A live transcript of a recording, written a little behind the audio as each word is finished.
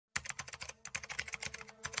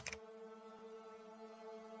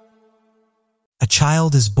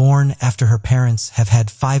child is born after her parents have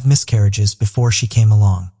had 5 miscarriages before she came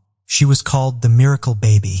along. She was called the miracle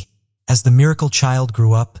baby. As the miracle child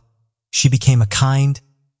grew up, she became a kind,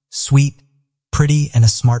 sweet, pretty, and a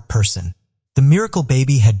smart person. The miracle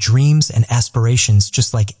baby had dreams and aspirations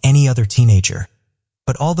just like any other teenager.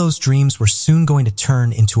 But all those dreams were soon going to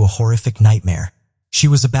turn into a horrific nightmare. She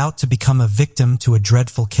was about to become a victim to a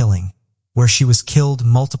dreadful killing, where she was killed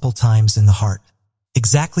multiple times in the heart.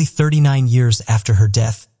 Exactly 39 years after her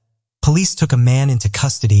death, police took a man into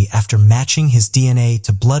custody after matching his DNA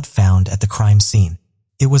to blood found at the crime scene.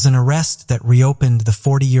 It was an arrest that reopened the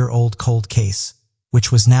 40-year-old cold case, which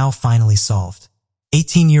was now finally solved.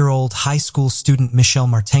 18-year-old high school student Michelle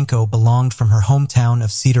Martenko belonged from her hometown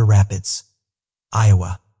of Cedar Rapids,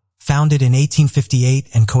 Iowa. Founded in 1858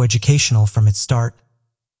 and coeducational from its start,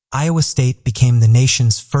 Iowa State became the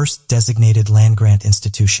nation's first designated land-grant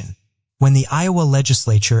institution. When the Iowa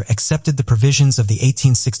legislature accepted the provisions of the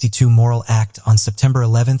 1862 Morrill Act on September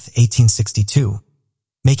 11, 1862,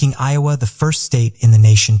 making Iowa the first state in the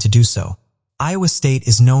nation to do so. Iowa State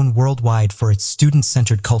is known worldwide for its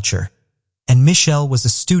student-centered culture, and Michelle was a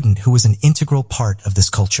student who was an integral part of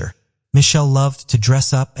this culture. Michelle loved to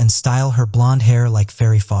dress up and style her blonde hair like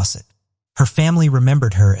Farrah Fawcett. Her family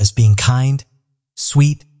remembered her as being kind,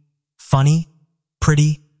 sweet, funny,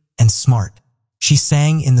 pretty, and smart. She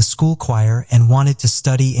sang in the school choir and wanted to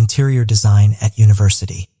study interior design at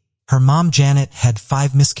university. Her mom Janet had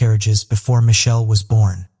 5 miscarriages before Michelle was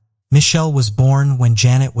born. Michelle was born when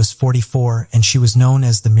Janet was 44 and she was known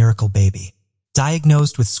as the miracle baby.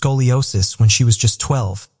 Diagnosed with scoliosis when she was just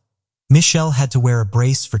 12, Michelle had to wear a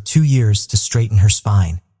brace for 2 years to straighten her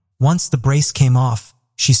spine. Once the brace came off,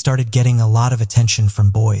 she started getting a lot of attention from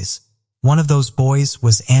boys. One of those boys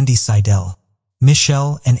was Andy Seidel.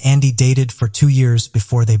 Michelle and Andy dated for 2 years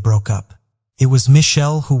before they broke up. It was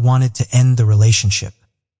Michelle who wanted to end the relationship.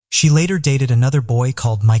 She later dated another boy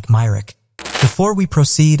called Mike Myrick. Before we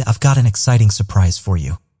proceed, I've got an exciting surprise for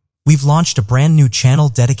you. We've launched a brand new channel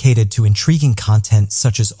dedicated to intriguing content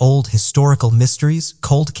such as old historical mysteries,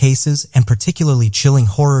 cold cases, and particularly chilling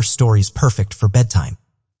horror stories perfect for bedtime.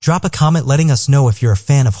 Drop a comment letting us know if you're a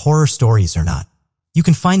fan of horror stories or not. You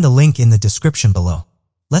can find the link in the description below.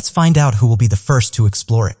 Let's find out who will be the first to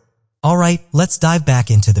explore it. Alright, let's dive back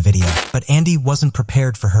into the video. But Andy wasn't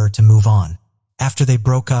prepared for her to move on. After they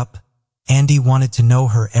broke up, Andy wanted to know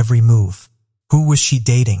her every move. Who was she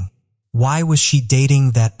dating? Why was she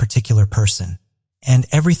dating that particular person? And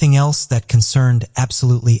everything else that concerned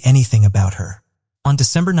absolutely anything about her. On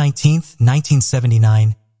December 19,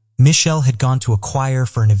 1979, Michelle had gone to a choir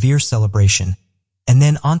for an Avere celebration and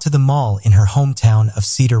then onto the mall in her hometown of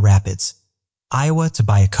Cedar Rapids, Iowa, to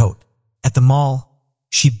buy a coat. At the mall,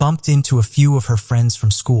 she bumped into a few of her friends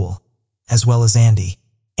from school, as well as Andy.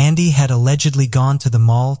 Andy had allegedly gone to the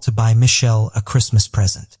mall to buy Michelle a Christmas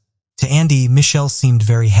present. To Andy, Michelle seemed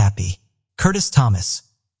very happy. Curtis Thomas,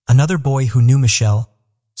 another boy who knew Michelle,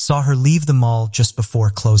 saw her leave the mall just before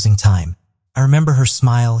closing time. I remember her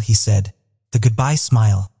smile, he said, the goodbye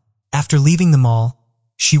smile. After leaving the mall,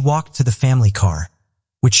 she walked to the family car,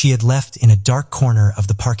 which she had left in a dark corner of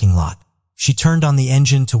the parking lot. She turned on the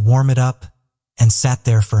engine to warm it up and sat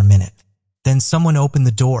there for a minute. Then someone opened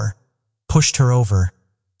the door, pushed her over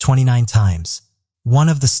 29 times. One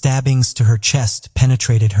of the stabbings to her chest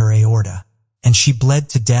penetrated her aorta, and she bled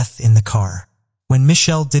to death in the car. When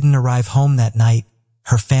Michelle didn't arrive home that night,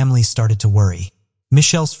 her family started to worry.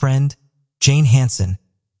 Michelle's friend, Jane Hansen,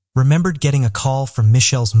 remembered getting a call from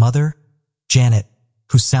Michelle's mother, Janet,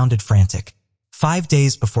 who sounded frantic. 5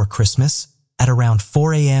 days before Christmas, at around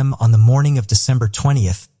 4 a.m. on the morning of December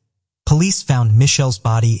 20th, police found Michelle's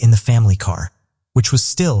body in the family car, which was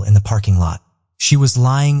still in the parking lot. She was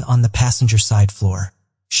lying on the passenger side floor.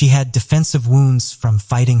 She had defensive wounds from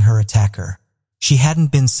fighting her attacker. She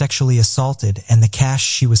hadn't been sexually assaulted and the cash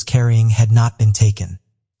she was carrying had not been taken.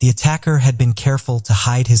 The attacker had been careful to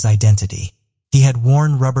hide his identity. He had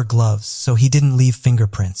worn rubber gloves so he didn't leave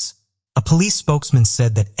fingerprints. A police spokesman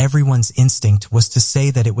said that everyone's instinct was to say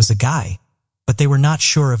that it was a guy, but they were not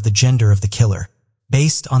sure of the gender of the killer.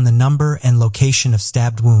 Based on the number and location of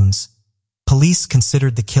stabbed wounds, police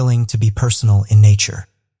considered the killing to be personal in nature.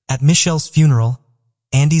 At Michelle's funeral,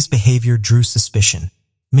 Andy's behavior drew suspicion.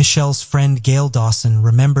 Michelle's friend Gail Dawson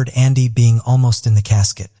remembered Andy being almost in the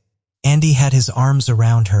casket. Andy had his arms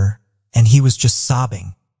around her, and he was just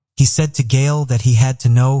sobbing. He said to Gail that he had to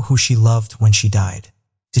know who she loved when she died.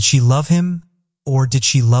 Did she love him, or did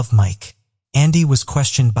she love Mike? Andy was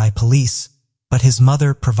questioned by police, but his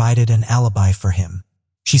mother provided an alibi for him.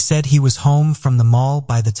 She said he was home from the mall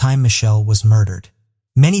by the time Michelle was murdered.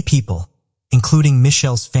 Many people, including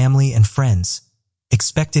Michelle's family and friends,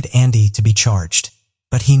 expected Andy to be charged.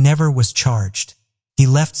 But he never was charged. He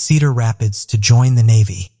left Cedar Rapids to join the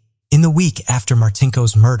Navy. In the week after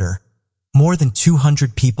Martinko's murder, more than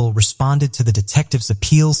 200 people responded to the detectives'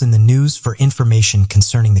 appeals in the news for information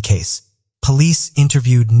concerning the case. Police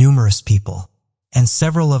interviewed numerous people, and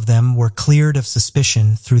several of them were cleared of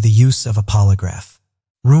suspicion through the use of a polygraph.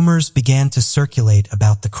 Rumors began to circulate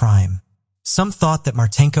about the crime. Some thought that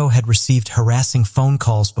Martinko had received harassing phone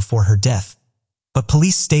calls before her death, but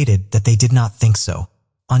police stated that they did not think so.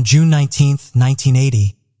 On June 19,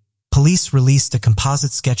 1980, police released a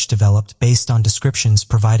composite sketch developed based on descriptions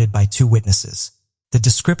provided by two witnesses. The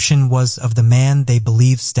description was of the man they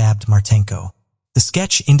believe stabbed Martinko. The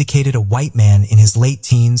sketch indicated a white man in his late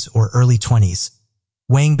teens or early 20s,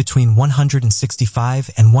 weighing between 165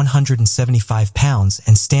 and 175 pounds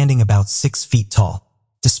and standing about 6 feet tall.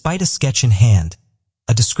 Despite a sketch in hand,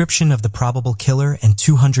 a description of the probable killer, and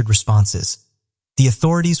 200 responses, the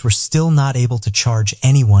authorities were still not able to charge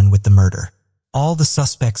anyone with the murder. All the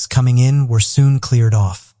suspects coming in were soon cleared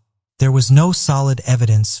off. There was no solid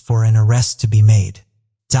evidence for an arrest to be made.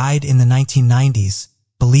 Died in the 1990s,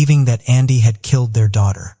 believing that Andy had killed their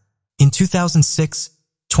daughter. In 2006,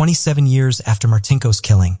 27 years after Martinko's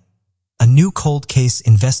killing, a new cold case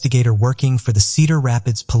investigator working for the Cedar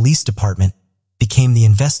Rapids Police Department became the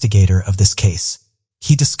investigator of this case.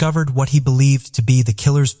 He discovered what he believed to be the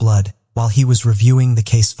killer's blood while he was reviewing the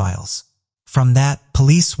case files. From that,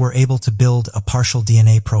 police were able to build a partial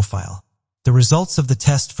DNA profile. The results of the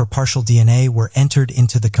test for partial DNA were entered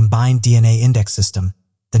into the Combined DNA Index System,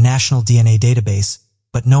 the National DNA Database,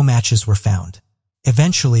 but no matches were found.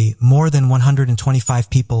 Eventually, more than 125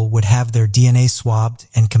 people would have their DNA swabbed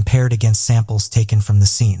and compared against samples taken from the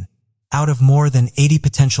scene. Out of more than 80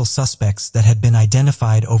 potential suspects that had been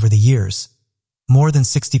identified over the years, more than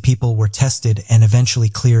 60 people were tested and eventually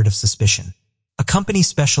cleared of suspicion. A company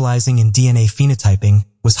specializing in DNA phenotyping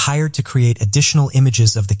was hired to create additional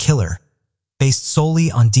images of the killer, based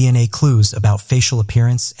solely on DNA clues about facial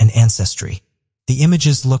appearance and ancestry. The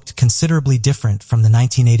images looked considerably different from the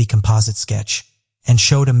 1980 composite sketch and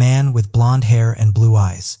showed a man with blonde hair and blue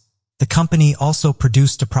eyes. The company also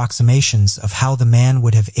produced approximations of how the man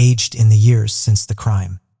would have aged in the years since the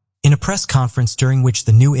crime. In a press conference during which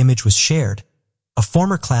the new image was shared, a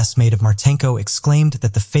former classmate of Martinko exclaimed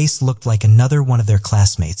that the face looked like another one of their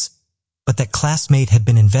classmates, but that classmate had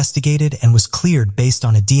been investigated and was cleared based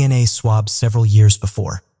on a DNA swab several years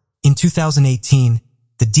before. In 2018,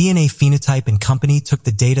 the DNA Phenotype and Company took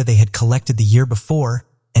the data they had collected the year before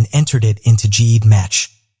and entered it into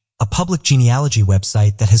GEDmatch, a public genealogy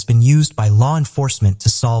website that has been used by law enforcement to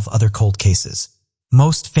solve other cold cases,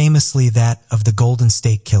 most famously that of the Golden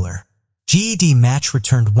State Killer. GEDmatch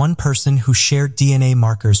returned one person who shared DNA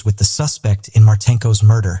markers with the suspect in Martinko's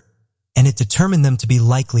murder, and it determined them to be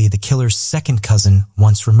likely the killer's second cousin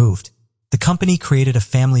once removed. The company created a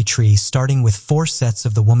family tree starting with 4 sets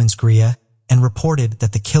of the woman's gria and reported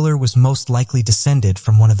that the killer was most likely descended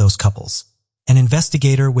from one of those couples. An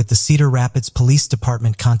investigator with the Cedar Rapids Police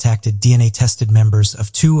Department contacted DNA-tested members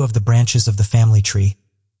of 2 of the branches of the family tree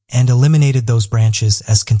and eliminated those branches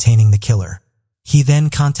as containing the killer. He then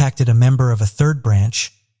contacted a member of a 3rd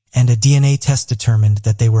branch, and a DNA test determined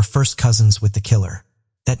that they were first cousins with the killer.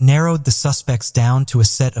 That narrowed the suspects down to a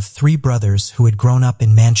set of 3 brothers who had grown up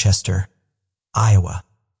in Manchester, Iowa.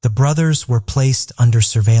 The brothers were placed under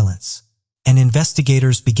surveillance, and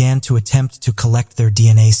investigators began to attempt to collect their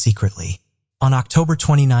DNA secretly. On October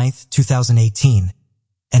 29, 2018,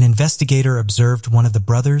 an investigator observed one of the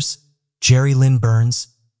brothers, Jerry Lynn Burns,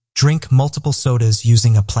 drink multiple sodas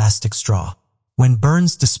using a plastic straw. When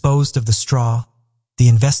Burns disposed of the straw, the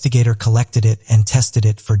investigator collected it and tested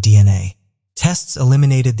it for DNA. Tests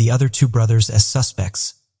eliminated the other 2 brothers as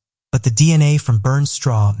suspects, but the DNA from Burns'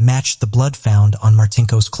 straw matched the blood found on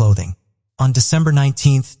Martinko's clothing. On December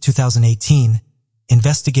 19, 2018,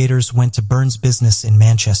 investigators went to Burns' business in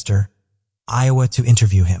Manchester, Iowa to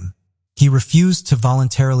interview him. He refused to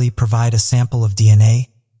voluntarily provide a sample of DNA,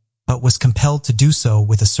 but was compelled to do so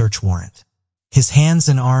with a search warrant. His hands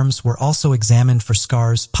and arms were also examined for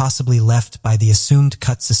scars possibly left by the assumed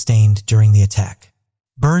cut sustained during the attack.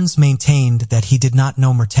 Burns maintained that he did not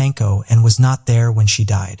know Martinko and was not there when she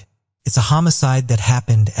died. It's a homicide that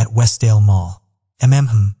happened at Westdale Mall.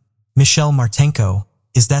 Michelle Martinko,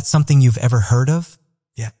 is that something you've ever heard of?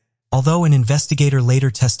 Yeah. Although an investigator later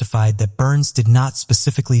testified that Burns did not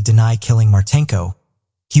specifically deny killing Martinko,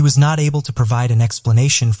 he was not able to provide an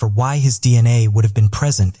explanation for why his DNA would have been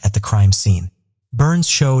present at the crime scene. Burns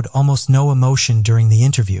showed almost no emotion during the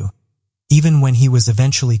interview, even when he was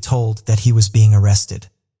eventually told that he was being arrested.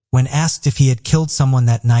 When asked if he had killed someone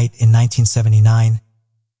that night in 1979,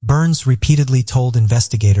 Burns repeatedly told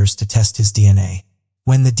investigators to test his DNA.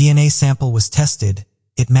 When the DNA sample was tested,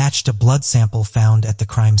 it matched a blood sample found at the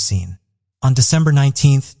crime scene. On December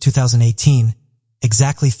 19, 2018,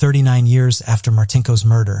 exactly 39 years after Martinko's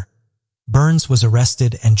murder, Burns was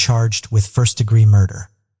arrested and charged with first-degree murder.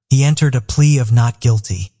 He entered a plea of not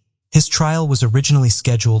guilty. His trial was originally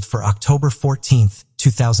scheduled for October 14,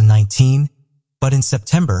 2019, but in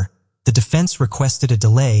September, the defense requested a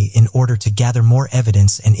delay in order to gather more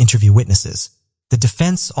evidence and interview witnesses. The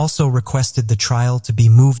defense also requested the trial to be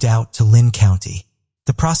moved out to Lynn County.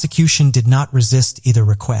 The prosecution did not resist either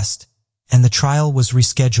request, and the trial was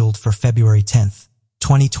rescheduled for February 10,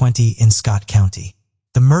 2020 in Scott County.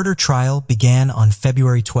 The murder trial began on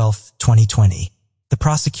February 12, 2020. The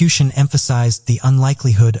prosecution emphasized the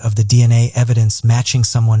unlikelihood of the DNA evidence matching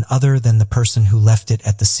someone other than the person who left it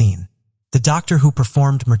at the scene. The doctor who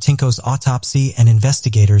performed Martinko's autopsy and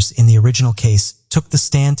investigators in the original case took the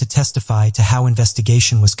stand to testify to how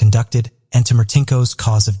investigation was conducted and to Martinko's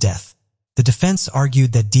cause of death. The defense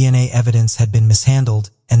argued that DNA evidence had been mishandled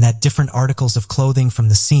and that different articles of clothing from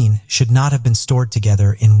the scene should not have been stored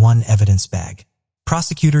together in one evidence bag.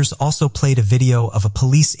 Prosecutors also played a video of a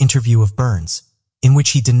police interview of Burns, in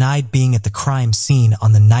which he denied being at the crime scene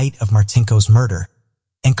on the night of Martinko's murder,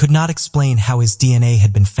 and could not explain how his DNA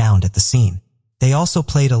had been found at the scene. They also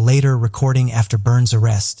played a later recording after Burns'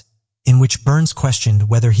 arrest, in which Burns questioned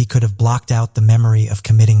whether he could have blocked out the memory of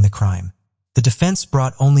committing the crime. The defense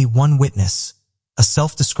brought only one witness, a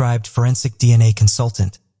self-described forensic DNA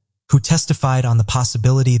consultant, who testified on the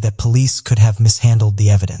possibility that police could have mishandled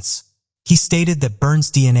the evidence. He stated that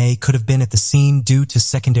Burns' DNA could have been at the scene due to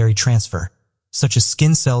secondary transfer, such as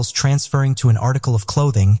skin cells transferring to an article of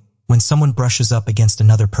clothing when someone brushes up against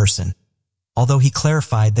another person, although he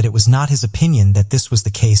clarified that it was not his opinion that this was the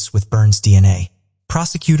case with Burns' DNA.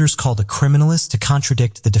 Prosecutors called a criminalist to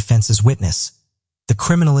contradict the defense's witness. The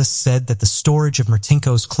criminalist said that the storage of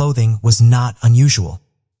Martinko's clothing was not unusual.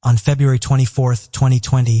 On February 24,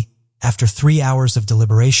 2020, after 3 hours of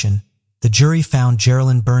deliberation, the jury found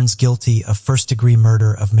Geraldine Burns guilty of first-degree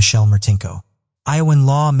murder of Michelle Martinko. Iowan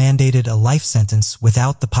law mandated a life sentence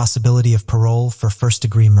without the possibility of parole for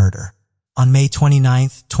first-degree murder. On May 29,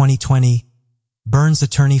 2020, Burns'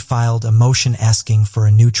 attorney filed a motion asking for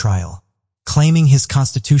a new trial, claiming his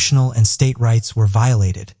constitutional and state rights were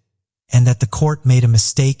violated, and that the court made a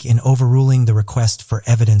mistake in overruling the request for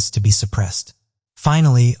evidence to be suppressed.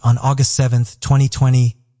 Finally, on August 7,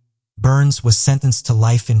 2020, Burns was sentenced to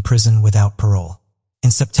life in prison without parole. In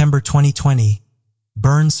September 2020,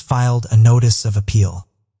 Burns filed a notice of appeal.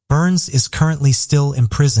 Burns is currently still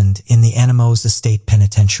imprisoned in the Animos Estate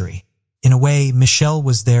Penitentiary. In a way, Michelle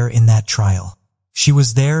was there in that trial. She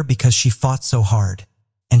was there because she fought so hard,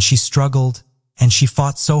 and she struggled, and she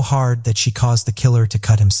fought so hard that she caused the killer to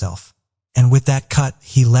cut himself. And with that cut,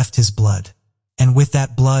 he left his blood. And with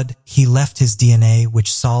that blood, he left his DNA,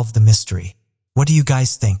 which solved the mystery. What do you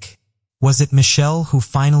guys think? Was it Michelle who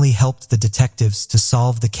finally helped the detectives to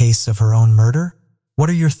solve the case of her own murder? What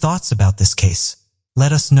are your thoughts about this case?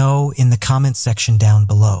 Let us know in the comment section down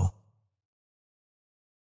below.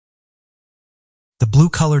 The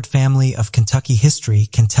blue-colored family of Kentucky history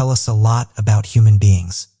can tell us a lot about human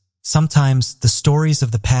beings. Sometimes the stories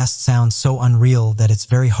of the past sound so unreal that it's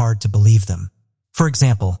very hard to believe them. For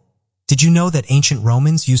example, did you know that ancient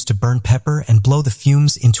Romans used to burn pepper and blow the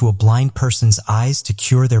fumes into a blind person's eyes to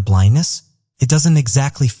cure their blindness? It doesn't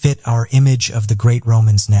exactly fit our image of the great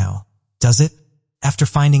Romans now, does it? After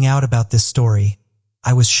finding out about this story,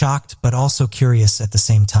 I was shocked but also curious at the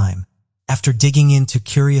same time. After digging into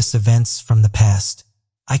curious events from the past,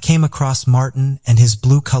 I came across Martin and his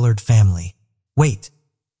blue-colored family. Wait,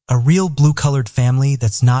 a real blue-colored family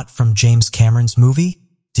that's not from James Cameron's movie?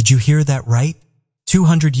 Did you hear that right?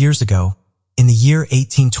 200 years ago, in the year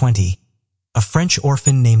 1820, a French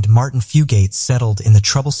orphan named Martin Fugate settled in the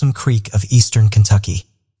troublesome creek of eastern Kentucky.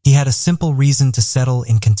 He had a simple reason to settle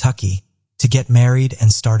in Kentucky: to get married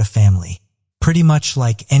and start a family. Pretty much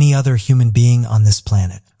like any other human being on this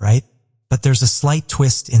planet, right? But there's a slight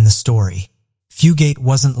twist in the story. Fugate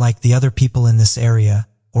wasn't like the other people in this area,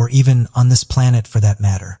 or even on this planet for that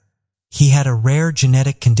matter. He had a rare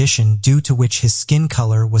genetic condition due to which his skin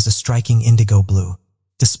color was a striking indigo blue.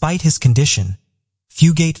 Despite his condition,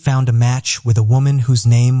 Fugate found a match with a woman whose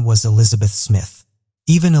name was Elizabeth Smith.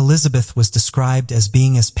 Even Elizabeth was described as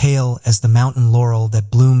being as pale as the mountain laurel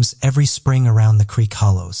that blooms every spring around the creek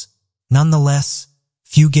hollows. Nonetheless,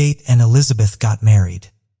 Fugate and Elizabeth got married.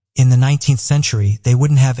 In the 19th century, they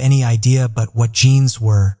wouldn't have any idea but what genes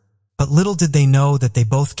were, But little did they know that they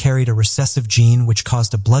both carried a recessive gene which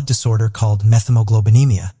caused a blood disorder called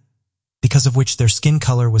methemoglobinemia, because of which their skin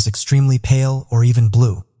color was extremely pale or even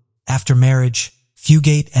blue. After marriage,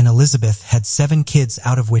 Fugate and Elizabeth had 7 kids,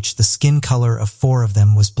 out of which the skin color of 4 of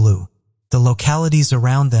them was blue. The localities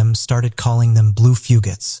around them started calling them blue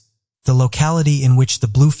Fugates. The locality in which the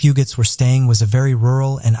blue Fugates were staying was a very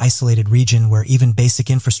rural and isolated region where even basic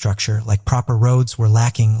infrastructure, like proper roads, were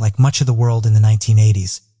lacking, like much of the world in the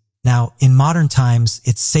 1980s. Now, in modern times,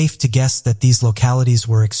 it's safe to guess that these localities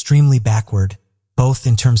were extremely backward, both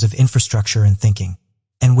in terms of infrastructure and thinking.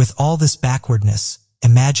 And with all this backwardness,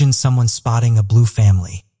 imagine someone spotting a blue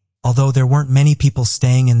family. Although there weren't many people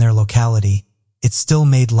staying in their locality, it still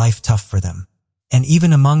made life tough for them. And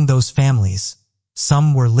even among those families,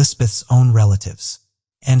 some were Lisbeth's own relatives.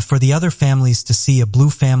 And for the other families to see a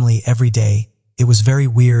blue family every day, it was very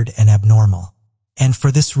weird and abnormal. And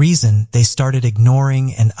for this reason, they started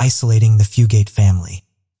ignoring and isolating the Fugate family.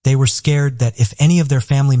 They were scared that if any of their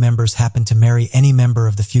family members happened to marry any member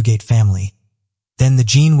of the Fugate family, then the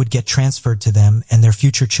gene would get transferred to them and their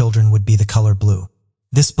future children would be the color blue.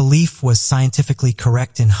 This belief was scientifically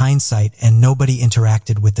correct in hindsight, and nobody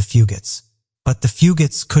interacted with the Fugates. But the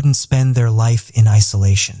Fugates couldn't spend their life in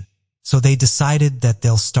isolation. So they decided that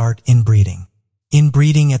they'll start inbreeding.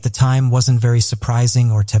 Inbreeding at the time wasn't very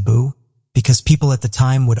surprising or taboo, because people at the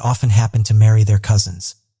time would often happen to marry their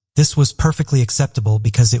cousins. This was perfectly acceptable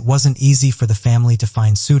because it wasn't easy for the family to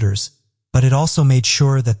find suitors, but it also made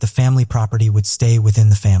sure that the family property would stay within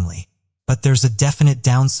the family. But there's a definite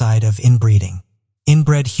downside of inbreeding.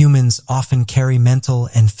 Inbred humans often carry mental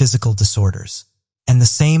and physical disorders. And the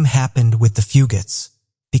same happened with the Fugates.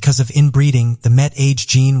 Because of inbreeding, the Met-age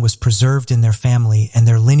gene was preserved in their family and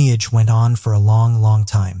their lineage went on for a long, long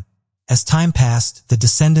time. As time passed, the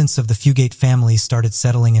descendants of the Fugate family started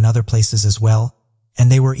settling in other places as well,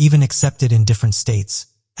 and they were even accepted in different states,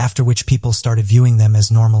 after which people started viewing them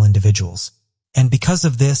as normal individuals. And because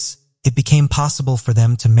of this, it became possible for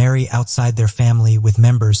them to marry outside their family with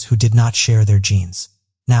members who did not share their genes.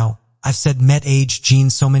 Now, I've said Met-age gene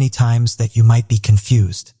so many times that you might be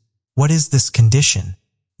confused. What is this condition?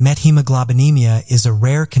 Methemoglobinemia is a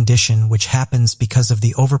rare condition which happens because of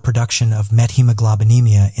the overproduction of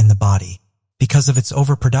methemoglobinemia in the body. Because of its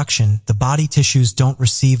overproduction, the body tissues don't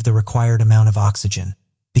receive the required amount of oxygen,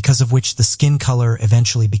 because of which the skin color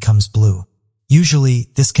eventually becomes blue. Usually,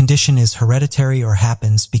 this condition is hereditary or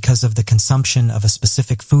happens because of the consumption of a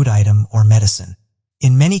specific food item or medicine.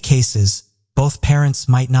 In many cases, both parents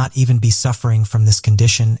might not even be suffering from this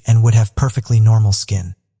condition and would have perfectly normal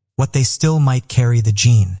skin. What they still might carry the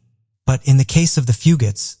gene. But in the case of the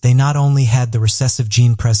Fugates, they not only had the recessive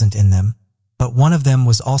gene present in them, but one of them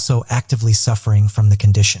was also actively suffering from the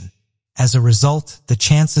condition. As a result, the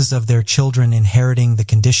chances of their children inheriting the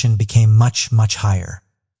condition became much, much higher.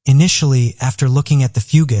 Initially, after looking at the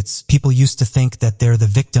Fugates, people used to think that they're the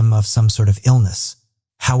victim of some sort of illness.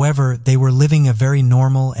 However, they were living a very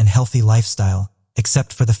normal and healthy lifestyle,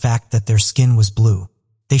 except for the fact that their skin was blue.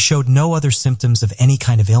 They showed no other symptoms of any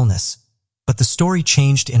kind of illness. But the story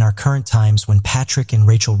changed in our current times when Patrick and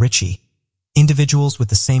Rachel Ritchie, individuals with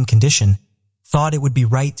the same condition, thought it would be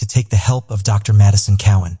right to take the help of Dr. Madison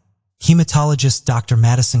Cowan. Hematologist Dr.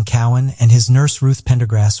 Madison Cowan and his nurse Ruth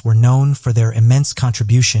Pendergrass were known for their immense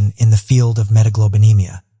contribution in the field of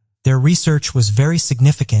metaglobinemia. Their research was very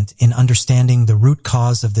significant in understanding the root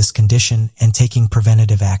cause of this condition and taking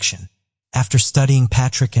preventative action. After studying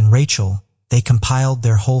Patrick and Rachel, they compiled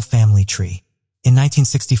their whole family tree. In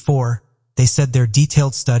 1964, they said their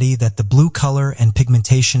detailed study that the blue color and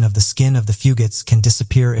pigmentation of the skin of the Fugates can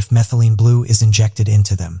disappear if methylene blue is injected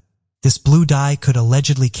into them. This blue dye could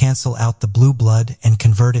allegedly cancel out the blue blood and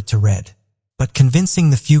convert it to red. But convincing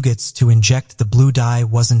the Fugates to inject the blue dye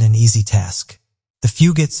wasn't an easy task. The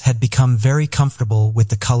Fugates had become very comfortable with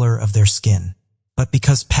the color of their skin. But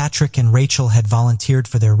because Patrick and Rachel had volunteered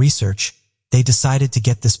for their research, they decided to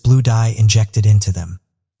get this blue dye injected into them.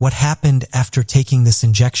 What happened after taking this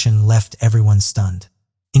injection left everyone stunned.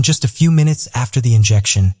 In just a few minutes after the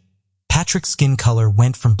injection, Patrick's skin color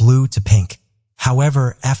went from blue to pink.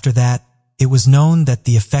 However, after that, it was known that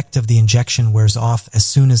the effect of the injection wears off as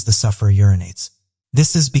soon as the sufferer urinates.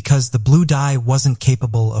 This is because the blue dye wasn't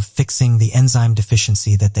capable of fixing the enzyme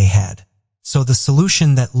deficiency that they had. So the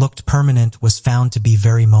solution that looked permanent was found to be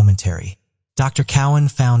very momentary. Dr. Cowan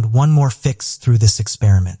found one more fix through this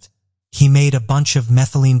experiment. He made a bunch of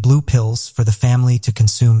methylene blue pills for the family to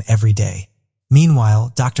consume every day.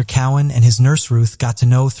 Meanwhile, Dr. Cowan and his nurse Ruth got to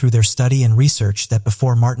know through their study and research that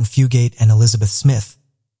before Martin Fugate and Elizabeth Smith,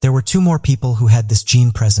 there were 2 more people who had this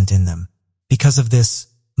gene present in them. Because of this,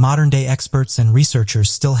 Modern-day experts and researchers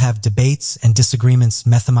still have debates and disagreements.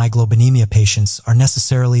 Methemoglobinemia patients are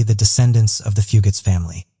necessarily the descendants of the Fugates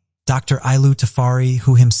family. Dr. Ilu Tafari,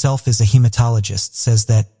 who himself is a hematologist, says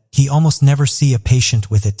that he almost never see a patient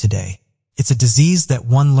with it today. It's a disease that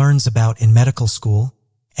one learns about in medical school,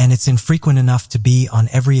 and it's infrequent enough to be on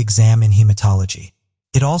every exam in hematology.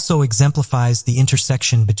 It also exemplifies the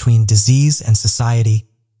intersection between disease and society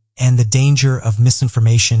and the danger of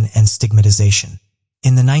misinformation and stigmatization.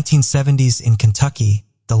 In the 1970s in Kentucky,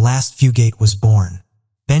 the last Fugate was born.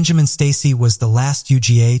 Benjamin Stacy was the last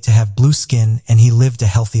UGA to have blue skin, and he lived a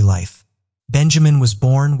healthy life. Benjamin was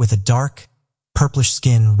born with a dark, purplish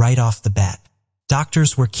skin right off the bat.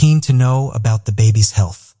 Doctors were keen to know about the baby's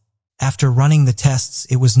health. After running the tests,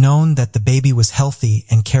 it was known that the baby was healthy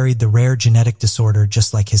and carried the rare genetic disorder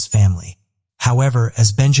just like his family. However,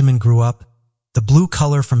 as Benjamin grew up, the blue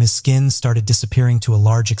color from his skin started disappearing to a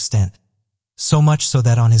large extent, so much so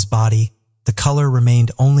that on his body, the color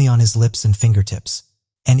remained only on his lips and fingertips.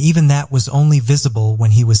 And even that was only visible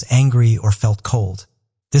when he was angry or felt cold.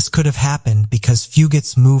 This could have happened because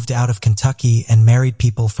Fugates moved out of Kentucky and married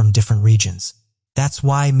people from different regions. That's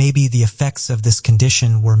why maybe the effects of this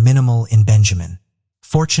condition were minimal in Benjamin.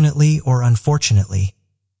 Fortunately or unfortunately,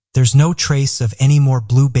 there's no trace of any more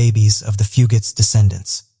blue babies of the Fugates'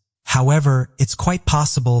 descendants. However, it's quite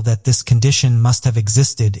possible that this condition must have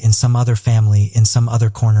existed in some other family in some other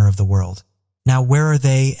corner of the world. Now, where are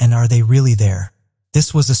they, and are they really there?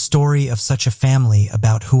 This was a story of such a family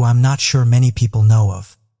about who I'm not sure many people know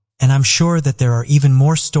of. And I'm sure that there are even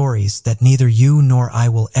more stories that neither you nor I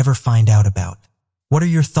will ever find out about. What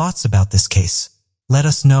are your thoughts about this case? Let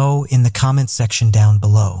us know in the comments section down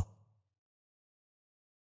below.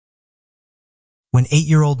 When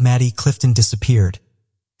 8-year-old Maddie Clifton disappeared,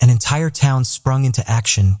 an entire town sprung into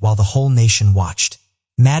action while the whole nation watched.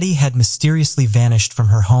 Maddie had mysteriously vanished from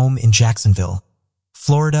her home in Jacksonville,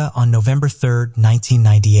 Florida on November 3,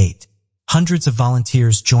 1998. Hundreds of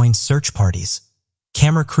volunteers joined search parties.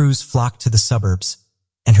 Camera crews flocked to the suburbs,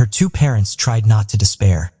 and her two parents tried not to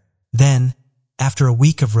despair. Then, after a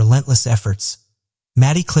week of relentless efforts,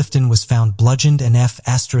 Maddie Clifton was found bludgeoned and ed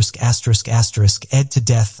to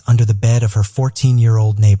death under the bed of her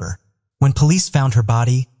 14-year-old neighbor. When police found her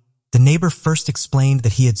body, the neighbor first explained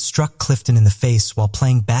that he had struck Clifton in the face while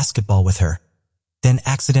playing basketball with her, then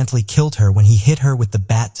accidentally killed her when he hit her with the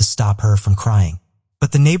bat to stop her from crying.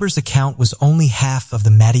 But the neighbor's account was only half of the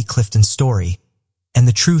Maddie Clifton story, and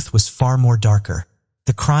the truth was far more darker.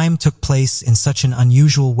 The crime took place in such an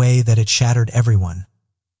unusual way that it shattered everyone,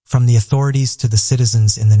 from the authorities to the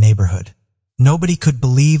citizens in the neighborhood. Nobody could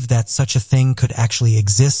believe that such a thing could actually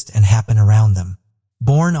exist and happen around them.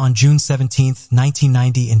 Born on June 17,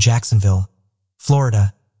 1990 in Jacksonville,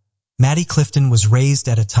 Florida, Maddie Clifton was raised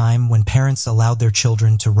at a time when parents allowed their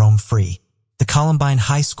children to roam free. The Columbine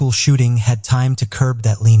High School shooting had time to curb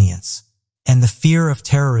that lenience, and the fear of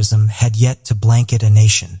terrorism had yet to blanket a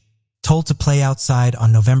nation. Told to play outside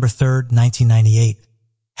on November 3, 1998,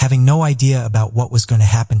 having no idea about what was going to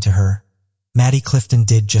happen to her, Maddie Clifton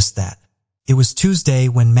did just that. It was Tuesday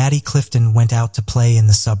when Maddie Clifton went out to play in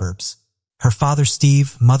the suburbs. Her father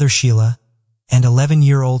Steve, mother Sheila, and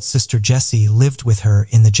 11-year-old sister Jessie lived with her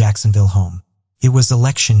in the Jacksonville home. It was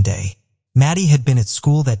election day. Maddie had been at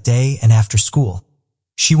school that day, and after school,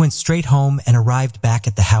 she went straight home and arrived back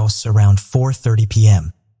at the house around 4:30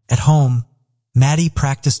 p.m. At home, Maddie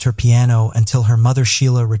practiced her piano until her mother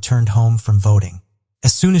Sheila returned home from voting.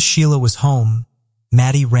 As soon as Sheila was home,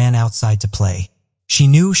 Maddie ran outside to play. She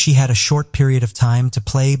knew she had a short period of time to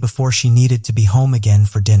play before she needed to be home again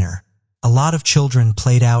for dinner. A lot of children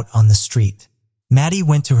played out on the street. Maddie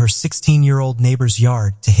went to her 16-year-old neighbor's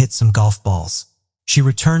yard to hit some golf balls. She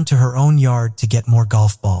returned to her own yard to get more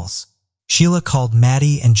golf balls. Sheila called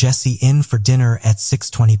Maddie and Jessie in for dinner at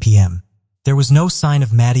 6:20 p.m. There was no sign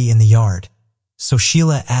of Maddie in the yard, so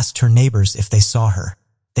Sheila asked her neighbors if they saw her.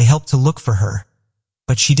 They helped to look for her,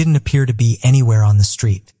 but she didn't appear to be anywhere on the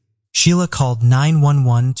street. Sheila called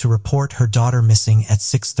 911 to report her daughter missing at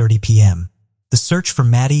 6:30 p.m. The search for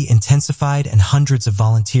Maddie intensified and hundreds of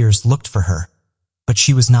volunteers looked for her, but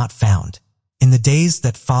she was not found. In the days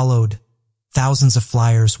that followed, thousands of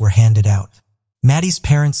flyers were handed out. Maddie's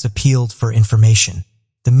parents appealed for information.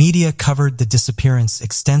 The media covered the disappearance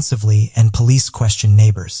extensively and police questioned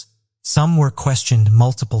neighbors. Some were questioned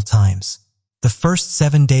multiple times. The first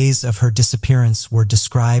 7 days of her disappearance were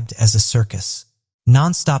described as a circus.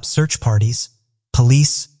 Non-stop search parties,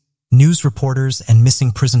 police, news reporters, and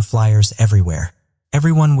missing prison flyers everywhere.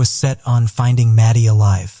 Everyone was set on finding Maddie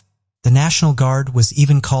alive. The National Guard was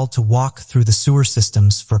even called to walk through the sewer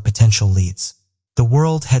systems for potential leads. The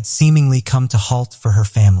world had seemingly come to halt for her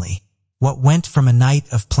family. What went from a night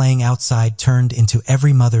of playing outside turned into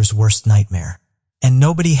every mother's worst nightmare. And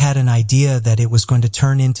nobody had an idea that it was going to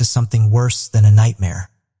turn into something worse than a nightmare.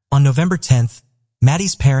 On November 10th,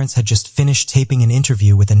 Maddie's parents had just finished taping an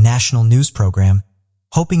interview with a national news program,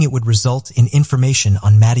 hoping it would result in information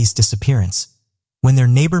on Maddie's disappearance, when their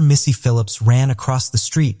neighbor Missy Phillips ran across the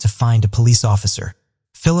street to find a police officer.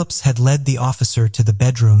 Phillips had led the officer to the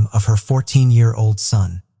bedroom of her 14-year-old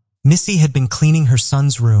son. Missy had been cleaning her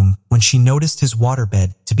son's room when she noticed his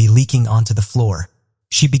waterbed to be leaking onto the floor.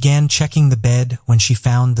 She began checking the bed when she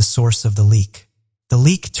found the source of the leak. The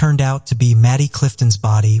leak turned out to be Maddie Clifton's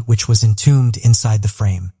body, which was entombed inside the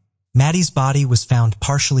frame. Maddie's body was found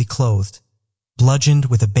partially clothed, bludgeoned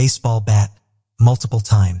with a baseball bat multiple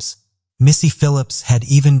times. Missy Phillips had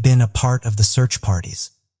even been a part of the search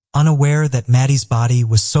parties, unaware that Maddie's body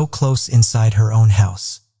was so close inside her own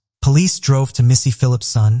house. Police drove to Missy Phillips'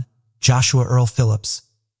 son, Joshua Earl Phillips,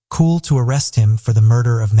 to arrest him for the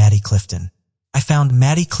murder of Maddie Clifton. I found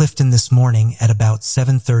Maddie Clifton this morning at about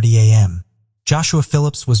 7:30 a.m. Joshua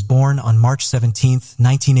Phillips was born on March 17,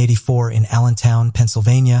 1984 in Allentown,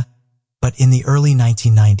 Pennsylvania, but in the early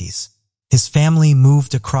 1990s. His family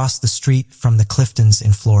moved across the street from the Cliftons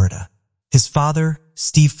in Florida. His father,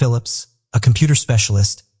 Steve Phillips, a computer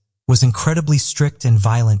specialist, was incredibly strict and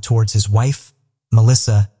violent towards his wife,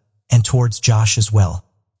 Melissa, and towards Josh as well.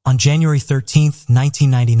 On January 13,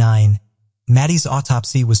 1999, Maddie's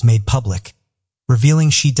autopsy was made public, revealing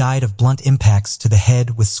she died of blunt impacts to the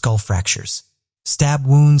head with skull fractures. Stab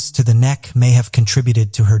wounds to the neck may have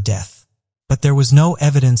contributed to her death, but there was no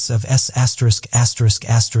evidence of S*****ing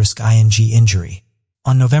injury.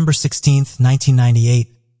 On November 16, 1998,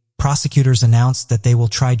 prosecutors announced that they will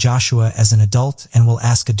try Joshua as an adult and will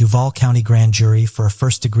ask a Duval County grand jury for a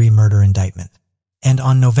first-degree murder indictment. And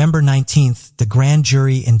on November 19th, the grand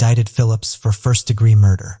jury indicted Phillips for first-degree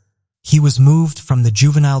murder. He was moved from the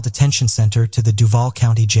juvenile detention center to the Duval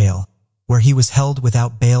County Jail, where he was held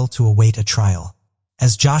without bail to await a trial.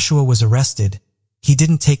 As Joshua was arrested, he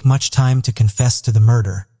didn't take much time to confess to the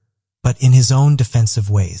murder, but in his own defensive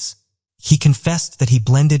ways. He confessed that he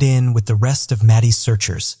blended in with the rest of Maddie's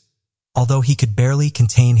searchers, although he could barely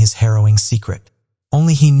contain his harrowing secret.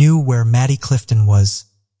 Only he knew where Maddie Clifton was,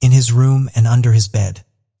 in his room and under his bed.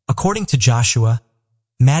 According to Joshua,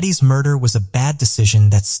 Maddie's murder was a bad decision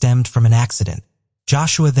that stemmed from an accident.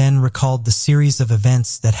 Joshua then recalled the series of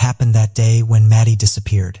events that happened that day when Maddie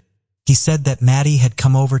disappeared. He said that Maddie had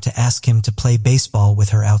come over to ask him to play baseball with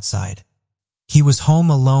her outside. He was home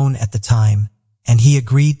alone at the time, and he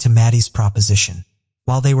agreed to Maddie's proposition.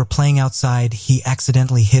 While they were playing outside, he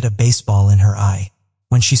accidentally hit a baseball in her eye.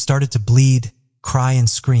 When she started to bleed, cry, and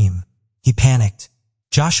scream, he panicked.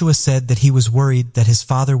 Joshua said that he was worried that his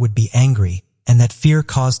father would be angry and that fear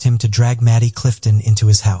caused him to drag Maddie Clifton into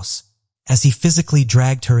his house. As he physically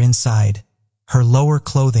dragged her inside, her lower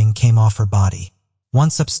clothing came off her body.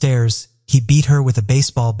 Once upstairs, he beat her with a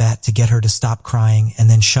baseball bat to get her to stop crying and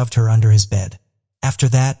then shoved her under his bed. After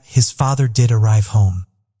that, his father did arrive home.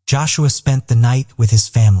 Joshua spent the night with his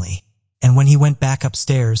family, and when he went back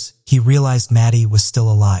upstairs, he realized Maddie was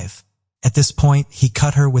still alive. At this point, he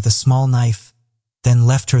cut her with a small knife, then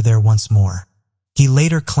left her there once more. He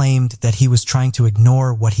later claimed that he was trying to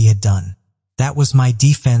ignore what he had done. That was my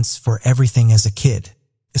defense for everything as a kid.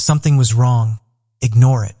 If something was wrong,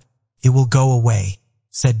 ignore it. It will go away,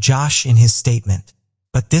 said Josh in his statement.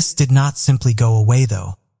 But this did not simply go away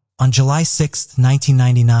though. On July 6,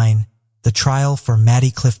 1999, the trial for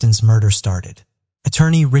Maddie Clifton's murder started.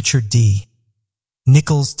 Attorney Richard D.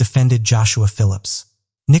 Nichols defended Joshua Phillips.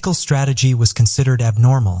 Nichols' strategy was considered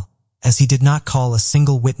abnormal, as he did not call a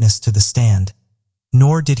single witness to the stand,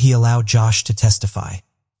 nor did he allow Josh to testify.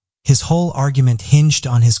 His whole argument hinged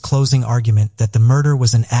on his closing argument that the murder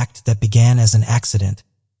was an act that began as an accident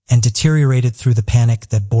and deteriorated through the panic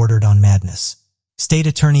that bordered on madness. State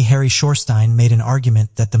Attorney Harry Shorstein made an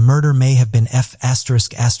argument that the murder may have been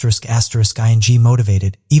 *****ing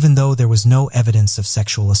motivated, even though there was no evidence of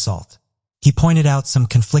sexual assault. He pointed out some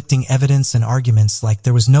conflicting evidence and arguments, like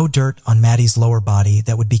there was no dirt on Maddie's lower body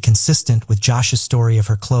that would be consistent with Josh's story of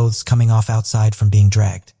her clothes coming off outside from being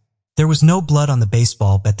dragged. There was no blood on the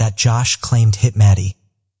baseball bat that Josh claimed hit Maddie,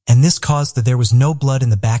 and this caused that there was no blood in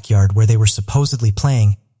the backyard where they were supposedly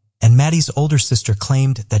playing, and Maddie's older sister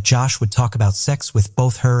claimed that Josh would talk about sex with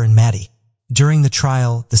both her and Maddie. During the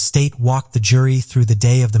trial, the state walked the jury through the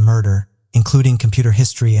day of the murder, including computer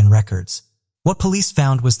history and records. What police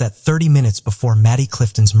found was that 30 minutes before Maddie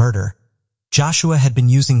Clifton's murder, Joshua had been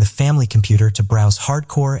using the family computer to browse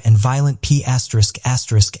hardcore and violent **********.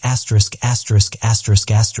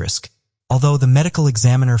 Although the medical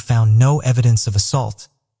examiner found no evidence of assault,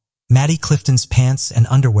 Maddie Clifton's pants and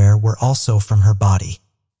underwear were also from her body.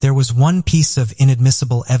 There was one piece of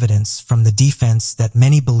inadmissible evidence from the defense that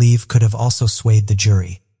many believe could have also swayed the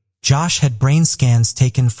jury. Josh had brain scans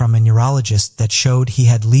taken from a neurologist that showed he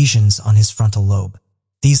had lesions on his frontal lobe.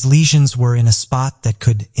 These lesions were in a spot that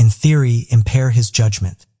could, in theory, impair his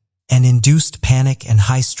judgment and induced panic and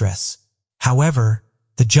high stress. However,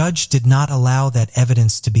 the judge did not allow that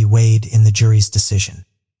evidence to be weighed in the jury's decision.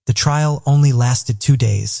 The trial only lasted 2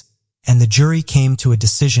 days, and the jury came to a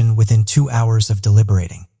decision within 2 hours of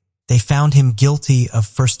deliberating. They found him guilty of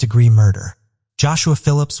first-degree murder. Joshua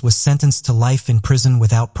Phillips was sentenced to life in prison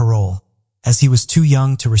without parole, as he was too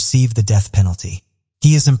young to receive the death penalty.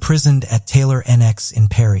 He is imprisoned at Taylor NX in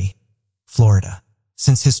Perry, Florida.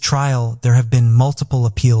 Since his trial, there have been multiple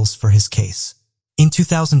appeals for his case. In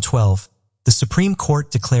 2012, the Supreme Court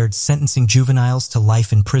declared sentencing juveniles to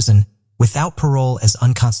life in prison without parole as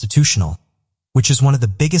unconstitutional, which is one of the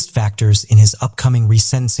biggest factors in his upcoming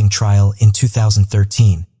resentencing trial in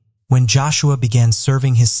 2013. When Joshua began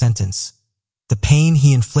serving his sentence, the pain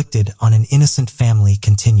he inflicted on an innocent family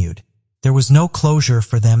continued. There was no closure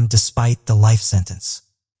for them despite the life sentence.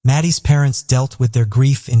 Maddie's parents dealt with their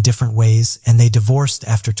grief in different ways, and they divorced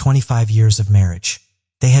after 25 years of marriage.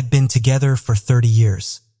 They had been together for 30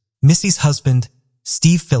 years. Missy's husband,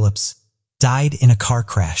 Steve Phillips, died in a car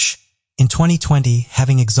crash. In 2020,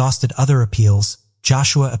 having exhausted other appeals,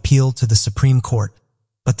 Joshua appealed to the Supreme Court,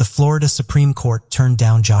 but the Florida Supreme Court turned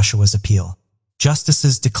down Joshua's appeal.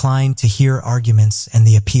 Justices declined to hear arguments and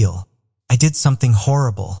the appeal. "I did something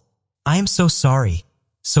horrible. I am so sorry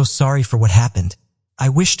for what happened. I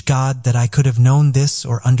wished God that I could have known this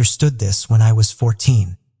or understood this when I was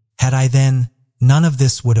 14. Had I then, none of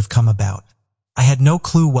this would have come about. I had no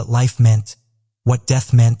clue what life meant, what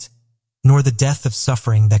death meant, nor the death of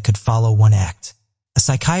suffering that could follow one act." A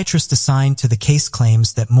psychiatrist assigned to the case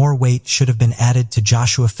claims that more weight should have been added to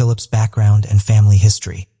Joshua Phillips' background and family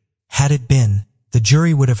history. Had it been, the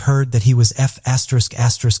jury would have heard that he was ing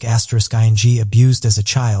abused as a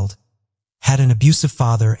child, had an abusive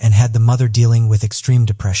father, and had the mother dealing with extreme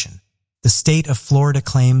depression. The state of Florida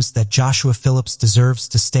claims that Joshua Phillips deserves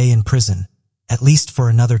to stay in prison, at least for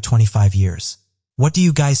another 25 years. What do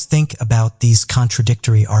you guys think about these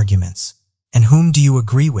contradictory arguments? And whom do you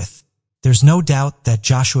agree with? There's no doubt that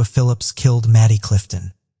Joshua Phillips killed Maddie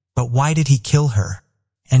Clifton. But why did he kill her?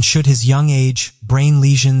 And should his young age, brain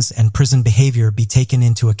lesions, and prison behavior be taken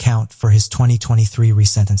into account for his 2023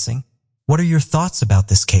 resentencing? What are your thoughts about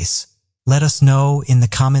this case? Let us know in the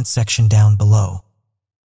comment section down below.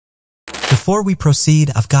 Before we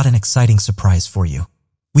proceed, I've got an exciting surprise for you.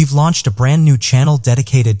 We've launched a brand new channel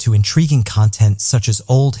dedicated to intriguing content such as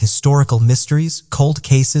old historical mysteries, cold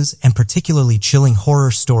cases, and particularly chilling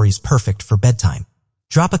horror stories perfect for bedtime.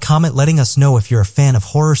 Drop a comment letting us know if you're a fan of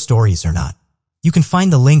horror stories or not. You can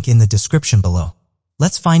find the link in the description below.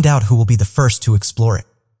 Let's find out who will be the first to explore it.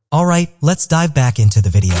 Alright, let's dive back into the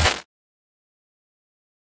video.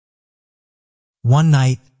 One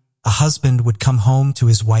night, a husband would come home to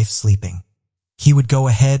his wife sleeping. He would go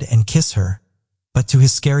ahead and kiss her, but to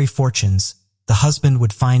his scary fortunes, the husband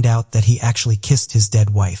would find out that he actually kissed his dead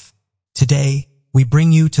wife. Today, we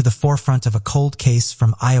bring you to the forefront of a cold case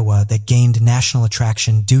from Iowa that gained national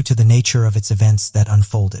attraction due to the nature of its events that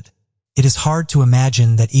unfolded. It is hard to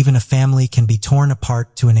imagine that even a family can be torn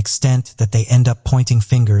apart to an extent that they end up pointing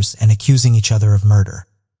fingers and accusing each other of murder.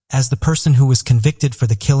 As the person who was convicted for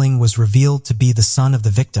the killing was revealed to be the son of the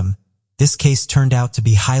victim, this case turned out to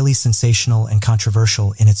be highly sensational and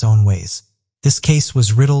controversial in its own ways. This case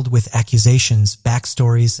was riddled with accusations,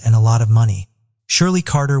 backstories, and a lot of money. Shirley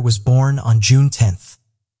Carter was born on June 10,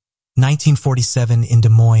 1947 in Des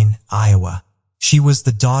Moines, Iowa. She was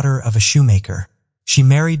the daughter of a shoemaker. She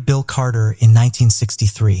married Bill Carter in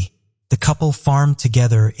 1963. The couple farmed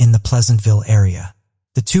together in the Pleasantville area.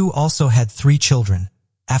 The two also had 3 children,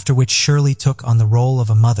 after which Shirley took on the role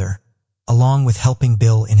of a mother, along with helping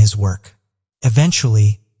Bill in his work.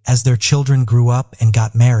 Eventually, as their children grew up and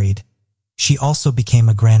got married, she also became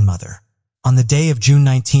a grandmother. On the day of June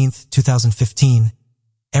 19, 2015,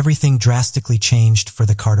 everything drastically changed for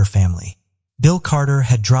the Carter family. Bill Carter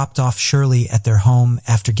had dropped off Shirley at their home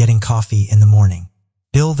after getting coffee in the morning.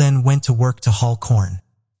 Bill then went to work to haul corn.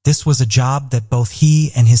 This was a job that both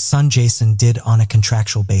he and his son Jason did on a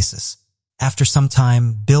contractual basis. After some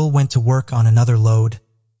time, Bill went to work on another load,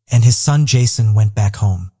 and his son Jason went back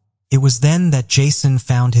home. It was then that Jason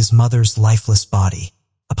found his mother's lifeless body.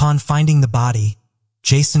 Upon finding the body,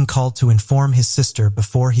 Jason called to inform his sister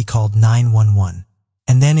before he called 911.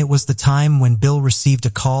 And then it was the time when Bill received a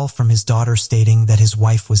call from his daughter stating that his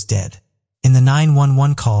wife was dead. In the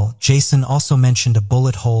 911 call, Jason also mentioned a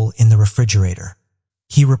bullet hole in the refrigerator.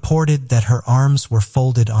 He reported that her arms were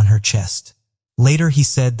folded on her chest. Later he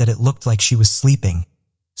said that it looked like she was sleeping,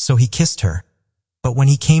 so he kissed her. But when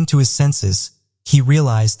he came to his senses, he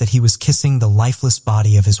realized that he was kissing the lifeless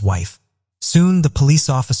body of his wife. Soon the police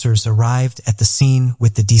officers arrived at the scene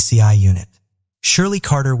with the DCI unit. Shirley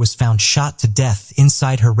Carter was found shot to death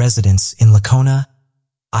inside her residence in Lacona,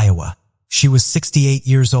 Iowa. She was 68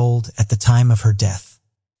 years old at the time of her death.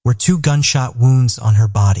 There were 2 gunshot wounds on her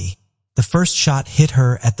body. The first shot hit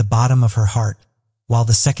her at the bottom of her heart, while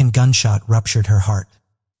the second gunshot ruptured her heart.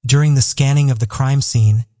 During the scanning of the crime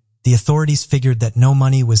scene, the authorities figured that no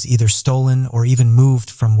money was either stolen or even moved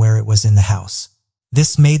from where it was in the house.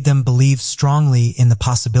 This made them believe strongly in the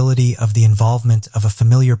possibility of the involvement of a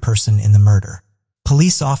familiar person in the murder.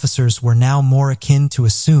 Police officers were now more akin to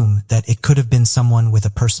assume that it could have been someone with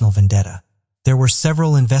a personal vendetta. There were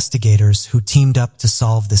several investigators who teamed up to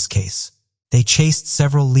solve this case. They chased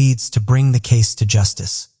several leads to bring the case to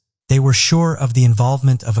justice. They were sure of the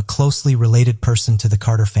involvement of a closely related person to the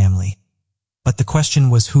Carter family. But the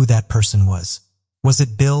question was who that person was. Was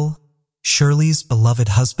it Bill, Shirley's beloved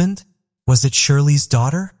husband? Was it Shirley's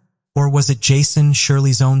daughter? Or was it Jason,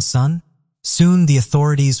 Shirley's own son? Soon the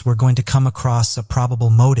authorities were going to come across a probable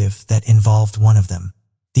motive that involved one of them.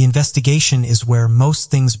 The investigation is where most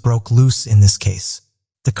things broke loose in this case.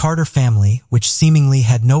 The Carter family, which seemingly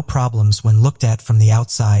had no problems when looked at from the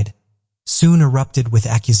outside, soon erupted with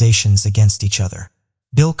accusations against each other.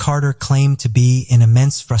 Bill Carter claimed to be in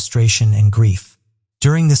immense frustration and grief.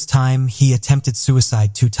 During this time, he attempted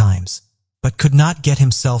suicide 2 times, but could not get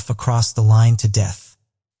himself across the line to death.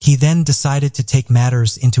 He then decided to take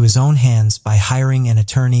matters into his own hands by hiring an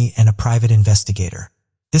attorney and a private investigator.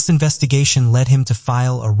 This investigation led him to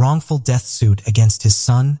file a wrongful death suit against his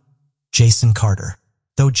son, Jason Carter.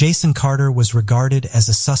 Though Jason Carter was regarded as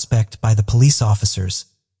a suspect by the police officers,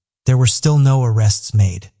 there were still no arrests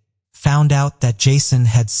made. Found out that Jason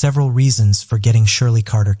had several reasons for getting Shirley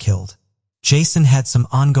Carter killed. Jason had some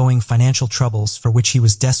ongoing financial troubles for which he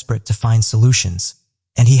was desperate to find solutions,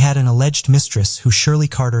 and he had an alleged mistress who Shirley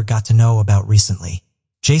Carter got to know about recently.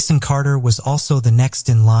 Jason Carter was also the next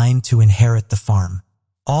in line to inherit the farm.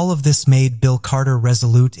 All of this made Bill Carter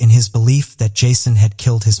resolute in his belief that Jason had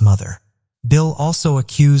killed his mother. Bill also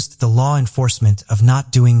accused the law enforcement of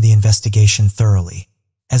not doing the investigation thoroughly.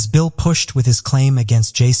 As Bill pushed with his claim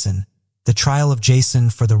against Jason, the trial of Jason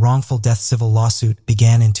for the wrongful death civil lawsuit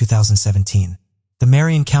began in 2017. The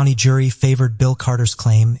Marion County jury favored Bill Carter's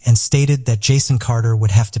claim and stated that Jason Carter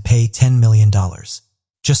would have to pay $10 million.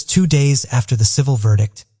 Just 2 days after the civil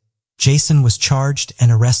verdict, Jason was charged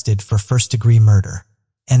and arrested for first-degree murder,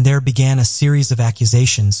 and there began a series of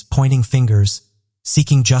accusations pointing fingers,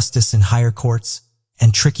 seeking justice in higher courts,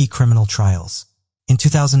 and tricky criminal trials. In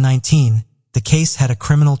 2019, the case had a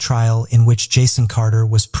criminal trial in which Jason Carter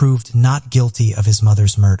was proved not guilty of his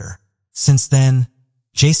mother's murder. Since then,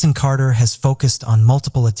 Jason Carter has focused on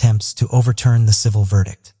multiple attempts to overturn the civil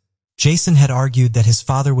verdict. Jason had argued that his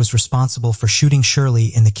father was responsible for shooting Shirley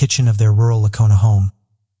in the kitchen of their rural Lacona home.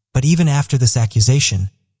 But even after this accusation,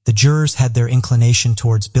 the jurors had their inclination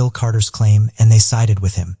towards Bill Carter's claim and they sided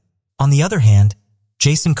with him. On the other hand,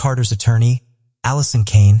 Jason Carter's attorney, Allison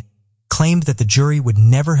Kane, claimed that the jury would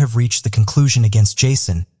never have reached the conclusion against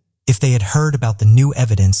Jason if they had heard about the new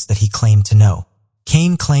evidence that he claimed to know.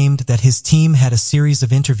 Kane claimed that his team had a series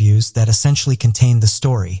of interviews that essentially contained the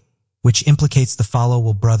story, which implicates the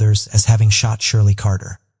Falwell brothers as having shot Shirley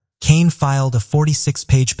Carter. Kane filed a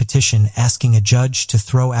 46-page petition asking a judge to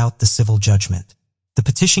throw out the civil judgment. The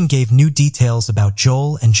petition gave new details about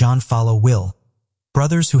Joel and John Falwell,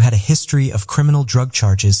 brothers who had a history of criminal drug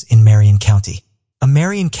charges in Marion County. A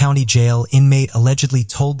Marion County jail inmate allegedly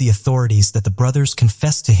told the authorities that the brothers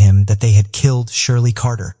confessed to him that they had killed Shirley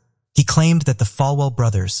Carter. He claimed that the Falwell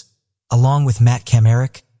brothers, along with Matt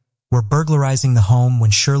Kamerick, were burglarizing the home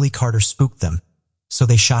when Shirley Carter spooked them, so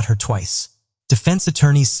they shot her twice. Defense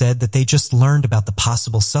attorneys said that they just learned about the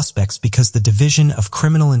possible suspects because the Division of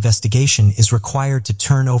Criminal Investigation is required to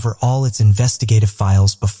turn over all its investigative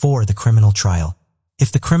files before the criminal trial.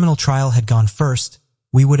 If the criminal trial had gone first,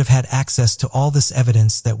 we would have had access to all this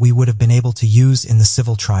evidence that we would have been able to use in the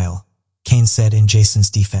civil trial, Kane said in Jason's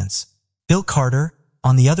defense. Bill Carter,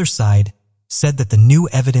 on the other side, said that the new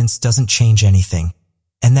evidence doesn't change anything,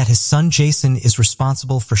 and that his son Jason is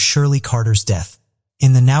responsible for Shirley Carter's death.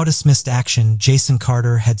 In the now-dismissed action, Jason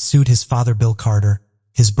Carter had sued his father Bill Carter,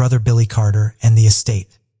 his brother Billy Carter, and the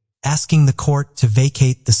estate, asking the court to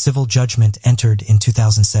vacate the civil judgment entered in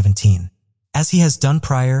 2017. As he has done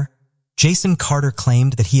prior, Jason Carter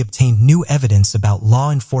claimed that he obtained new evidence about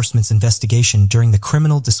law enforcement's investigation during the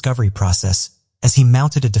criminal discovery process as he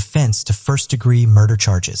mounted a defense to first-degree murder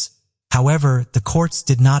charges. However, the courts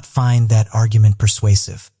did not find that argument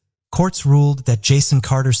persuasive. Courts ruled that Jason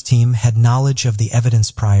Carter's team had knowledge of the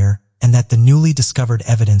evidence prior and that the newly discovered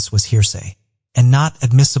evidence was hearsay, and not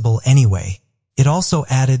admissible anyway. It also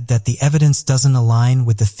added that the evidence doesn't align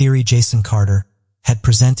with the theory Jason Carter had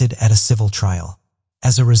presented at a civil trial.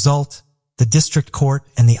 As a result, the District Court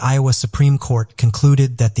and the Iowa Supreme Court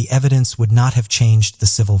concluded that the evidence would not have changed the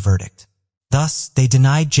civil verdict. Thus, they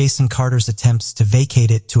denied Jason Carter's attempts to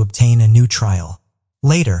vacate it to obtain a new trial.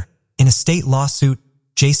 Later, in a state lawsuit,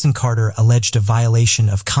 Jason Carter alleged a violation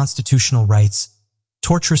of constitutional rights,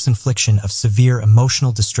 torturous infliction of severe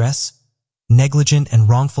emotional distress, negligent and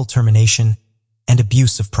wrongful termination, and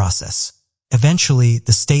abuse of process. Eventually,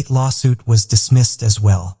 the state lawsuit was dismissed as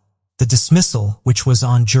well. The dismissal, which was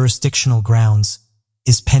on jurisdictional grounds,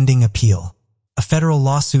 is pending appeal. A federal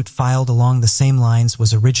lawsuit filed along the same lines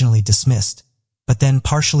was originally dismissed, but then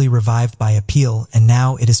partially revived by appeal, and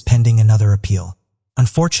now it is pending another appeal.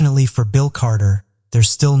 Unfortunately for Bill Carter, there's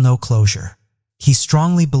still no closure. He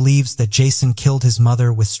strongly believes that Jason killed his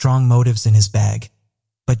mother with strong motives in his bag,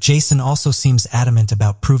 but Jason also seems adamant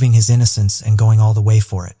about proving his innocence and going all the way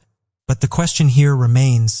for it. But the question here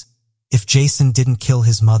remains, if Jason didn't kill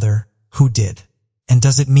his mother, who did? And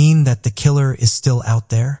does it mean that the killer is still out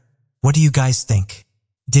there? What do you guys think?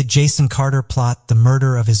 Did Jason Carter plot the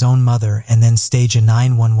murder of his own mother and then stage a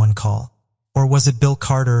 911 call? Or was it Bill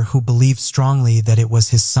Carter who believed strongly that it was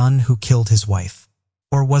his son who killed his wife?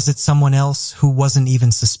 Or was it someone else who wasn't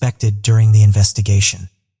even suspected during the investigation?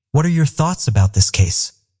 What are your thoughts about this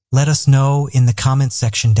case? Let us know in the comment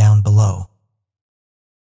section down below.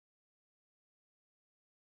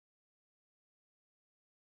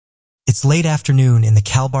 It's late afternoon in the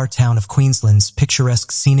Calabar town of Queensland's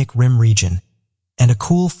picturesque scenic rim region, and a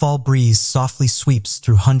cool fall breeze softly sweeps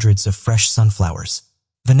through hundreds of fresh sunflowers.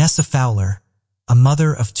 Vanessa Fowler, a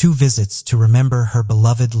mother of 2 visits to remember her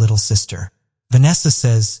beloved little sister. Vanessa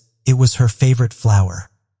says it was her favorite flower.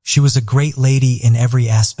 She was a great lady in every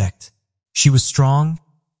aspect. She was strong,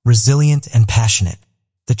 resilient, and passionate.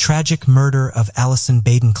 The tragic murder of Alison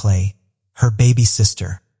Baden-Clay, her baby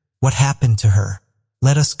sister. What happened to her?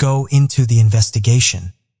 Let us go into the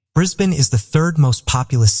investigation. Brisbane is the 3rd most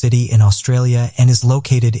populous city in Australia and is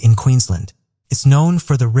located in Queensland. It's known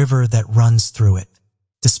for the river that runs through it.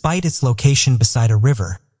 Despite its location beside a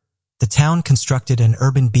river, the town constructed an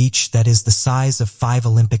urban beach that is the size of 5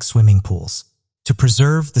 Olympic swimming pools. To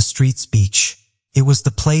preserve the street's beach, it was the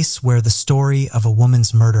place where the story of a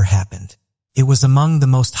woman's murder happened. It was among the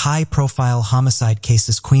most high-profile homicide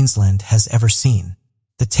cases Queensland has ever seen.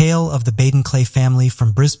 The tale of the Baden-Clay family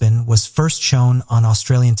from Brisbane was first shown on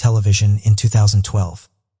Australian television in 2012.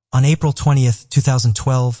 On April 20th,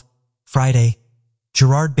 2012, Friday,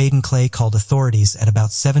 Gerard Baden-Clay called authorities at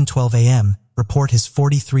about 7:12 a.m. report his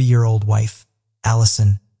 43-year-old wife,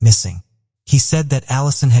 Alison, missing. He said that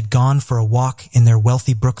Alison had gone for a walk in their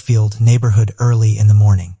wealthy Brookfield neighborhood early in the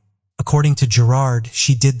morning. According to Gerard,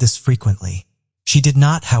 she did this frequently. She did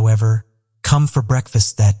not, however, come for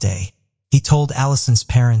breakfast that day. He told Alison's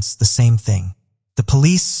parents the same thing. The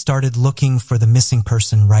police started looking for the missing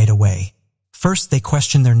person right away. First, they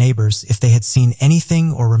questioned their neighbors if they had seen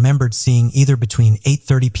anything or remembered seeing either between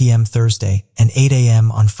 8:30 p.m. Thursday and 8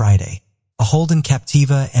 a.m. on Friday. A Holden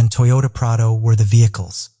Captiva and Toyota Prado were the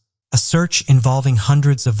vehicles. A search involving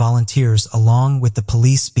hundreds of volunteers along with the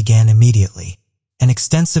police began immediately. An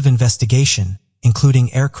extensive investigation,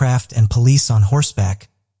 including aircraft and police on horseback,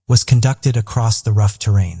 was conducted across the rough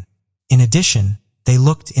terrain. In addition, they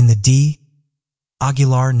looked in the D.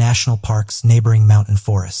 Aguilar National Park's neighboring mountain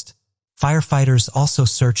forest. Firefighters also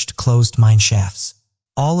searched closed mine shafts.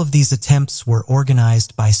 All of these attempts were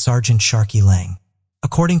organized by Sergeant Sharky Lang.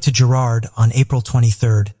 According to Gerard, on April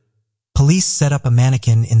 23rd, police set up a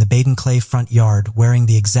mannequin in the Baden-Clay front yard wearing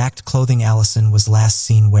the exact clothing Alison was last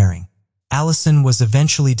seen wearing. Alison was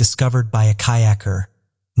eventually discovered by a kayaker,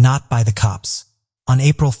 not by the cops. On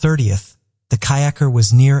April 30th, the kayaker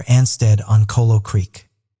was near Anstead on Colo Creek.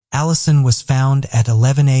 Alison was found at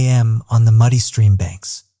 11 a.m. on the muddy stream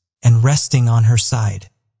banks, and resting on her side.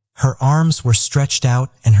 Her arms were stretched out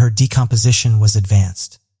and her decomposition was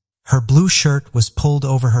advanced. Her blue shirt was pulled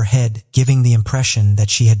over her head, giving the impression that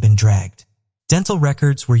she had been dragged. Dental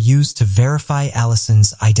records were used to verify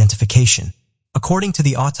Alison's identification. According to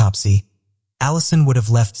the autopsy, Alison would have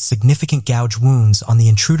left significant gouge wounds on the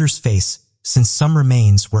intruder's face since some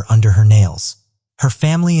remains were under her nails. Her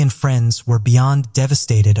family and friends were beyond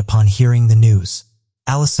devastated upon hearing the news.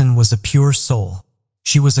 Alison was a pure soul.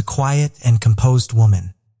 She was a quiet and composed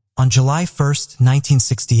woman. On July 1st,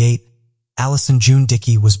 1968, Allison June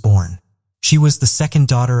Dickey was born. She was the second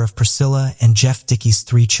daughter of Priscilla and Jeff Dickey's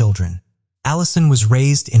 3 children. Allison was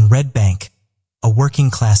raised in Red Bank, a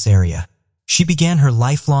working-class area. She began her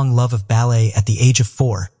lifelong love of ballet at the age of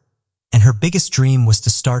 4, and her biggest dream was to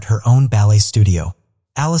start her own ballet studio.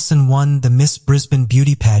 Allison won the Miss Brisbane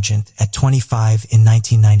beauty pageant at 25 in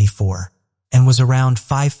 1994 and was around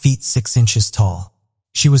 5 feet 6 inches tall.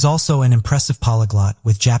 She was also an impressive polyglot,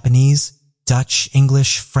 with Japanese, Dutch,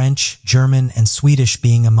 English, French, German, and Swedish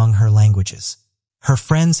being among her languages. Her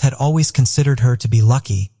friends had always considered her to be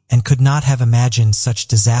lucky and could not have imagined such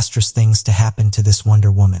disastrous things to happen to this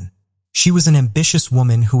Wonder Woman. She was an ambitious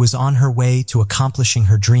woman who was on her way to accomplishing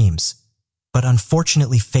her dreams, but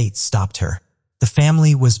unfortunately fate stopped her. The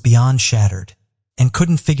family was beyond shattered and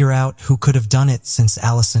couldn't figure out who could have done it, since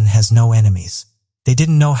Allison has no enemies. They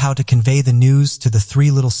didn't know how to convey the news to the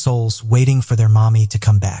 3 little souls waiting for their mommy to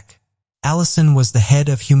come back. Allison was the head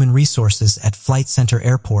of human resources at Flight Center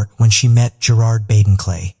Airport when she met Gerard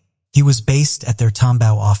Baden-Clay. He was based at their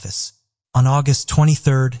Tombau office. On August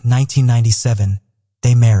 23, 1997,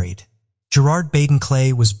 they married. Gerard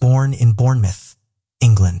Baden-Clay was born in Bournemouth,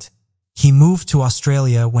 England. He moved to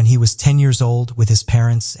Australia when he was 10 years old with his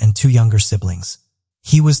parents and 2 younger siblings.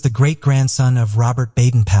 He was the great-grandson of Robert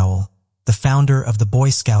Baden-Powell, the founder of the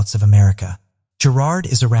Boy Scouts of America. Gerard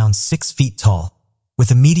is around 6 feet tall,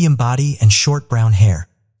 with a medium body and short brown hair.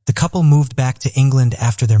 The couple moved back to England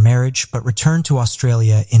after their marriage but returned to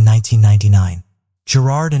Australia in 1999.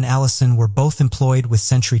 Gerard and Allison were both employed with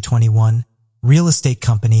Century 21, real estate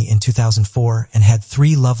company, in 2004 and had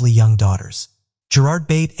 3 lovely young daughters. Gerard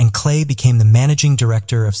Baden-Clay became the managing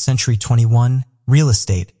director of Century 21 Real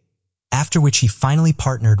Estate, after which he finally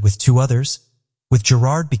partnered with 2 others, with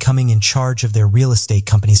Gerard becoming in charge of their real estate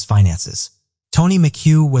company's finances. Toni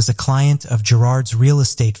McHugh was a client of Gerard's real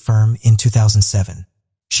estate firm in 2007.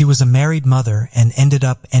 She was a married mother and ended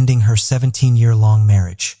up ending her 17-year-long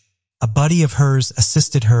marriage. A buddy of hers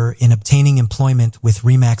assisted her in obtaining employment with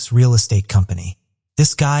Remax Real Estate Company.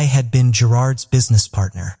 This guy had been Gerard's business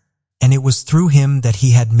partner, and it was through him that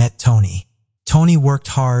he had met Toni. Toni worked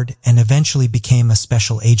hard and eventually became a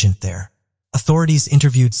special agent there. Authorities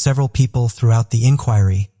interviewed several people throughout the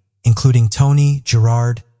inquiry, including Toni,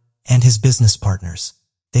 Gerard, and his business partners.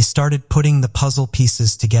 They started putting the puzzle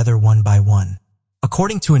pieces together one by one.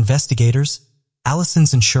 According to investigators,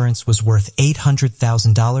 Allison's insurance was worth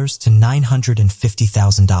 $800,000 to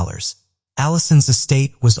 $950,000. Allison's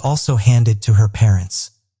estate was also handed to her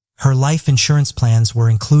parents. Her life insurance plans were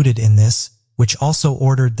included in this, which also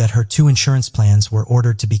ordered that her 2 insurance plans were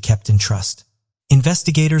ordered to be kept in trust.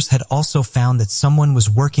 Investigators had also found that someone was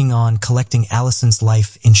working on collecting Allison's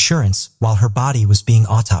life insurance while her body was being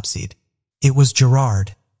autopsied. It was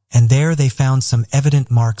Gerard, and there they found some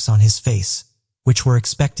evident marks on his face, which were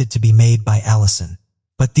expected to be made by Allison.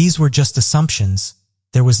 But these were just assumptions.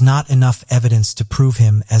 There was not enough evidence to prove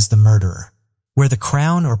him as the murderer. Where the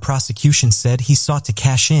Crown or prosecution said he sought to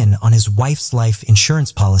cash in on his wife's life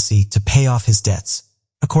insurance policy to pay off his debts.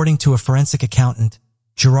 According to a forensic accountant,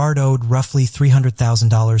 Gerard owed roughly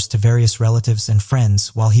 $300,000 to various relatives and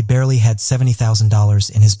friends while he barely had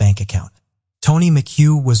 $70,000 in his bank account. Toni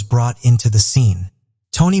McHugh was brought into the scene.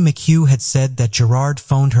 Toni McHugh had said that Gerard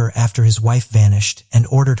phoned her after his wife vanished and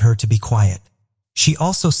ordered her to be quiet. She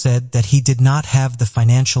also said that he did not have the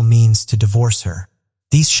financial means to divorce her.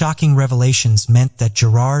 These shocking revelations meant that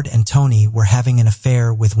Gerard and Toni were having an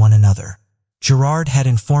affair with one another. Gerard had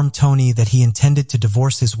informed Toni that he intended to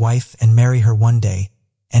divorce his wife and marry her one day,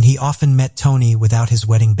 and he often met Toni without his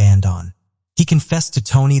wedding band on. He confessed to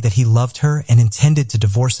Toni that he loved her and intended to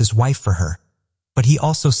divorce his wife for her, but he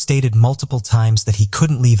also stated multiple times that he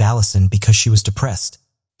couldn't leave Allison because she was depressed.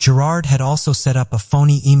 Gerard had also set up a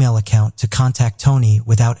phony email account to contact Toni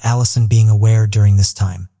without Allison being aware during this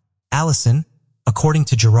time. Allison, according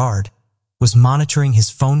to Gerard, was monitoring his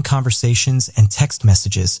phone conversations and text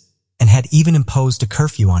messages and had even imposed a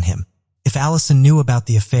curfew on him. If Allison knew about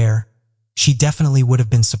the affair, she definitely would have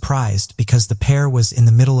been surprised because the pair was in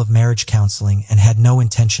the middle of marriage counseling and had no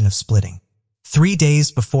intention of splitting. 3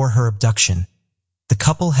 days before her abduction, the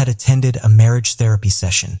couple had attended a marriage therapy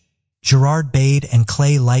session. Gerard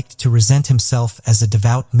Baden-Clay liked to present himself as a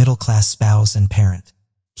devout middle-class spouse and parent.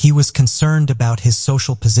 He was concerned about his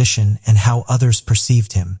social position and how others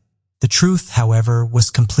perceived him. The truth, however, was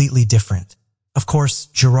completely different. Of course,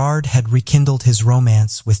 Gerard had rekindled his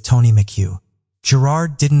romance with Toni McHugh.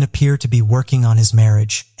 Gerard didn't appear to be working on his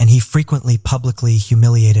marriage, and he frequently publicly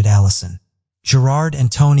humiliated Allison. Gerard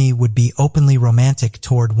and Toni would be openly romantic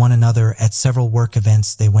toward one another at several work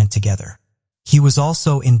events they went together. He was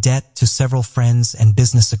also in debt to several friends and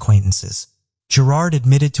business acquaintances. Gerard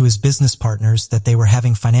admitted to his business partners that they were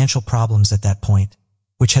having financial problems at that point,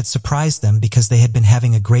 which had surprised them because they had been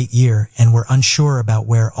having a great year and were unsure about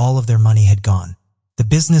where all of their money had gone. The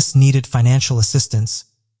business needed financial assistance,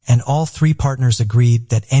 and all three partners agreed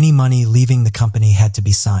that any money leaving the company had to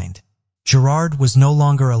be signed. Gerard was no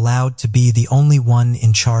longer allowed to be the only one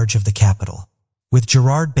in charge of the capital. With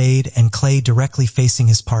Gerard Bade and Clay directly facing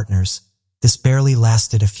his partners, this barely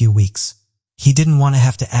lasted a few weeks. He didn't want to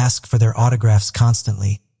have to ask for their autographs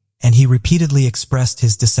constantly, and he repeatedly expressed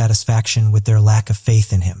his dissatisfaction with their lack of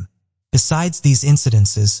faith in him. Besides these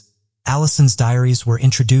incidences, Allison's diaries were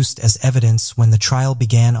introduced as evidence when the trial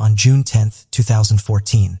began on June 10,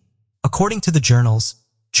 2014. According to the journals,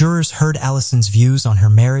 jurors heard Allison's views on her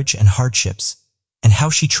marriage and hardships, and how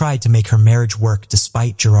she tried to make her marriage work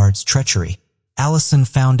despite Gerard's treachery. Allison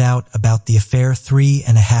found out about the affair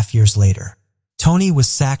 3.5 years later. Tony was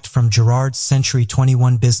sacked from Gerard's Century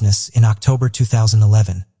 21 business in October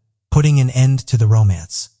 2011, putting an end to the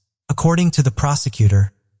romance. According to the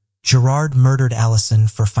prosecutor, Gerard murdered Allison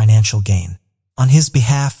for financial gain. On his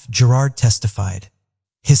behalf, Gerard testified.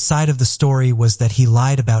 His side of the story was that he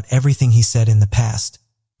lied about everything he said in the past,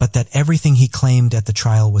 but that everything he claimed at the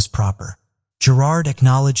trial was proper. Gerard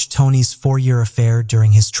acknowledged Tony's 4-year affair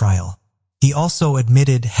during his trial. He also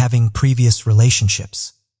admitted having previous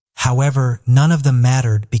relationships. However, none of them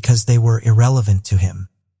mattered because they were irrelevant to him.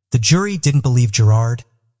 The jury didn't believe Gerard,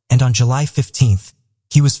 and on July 15th,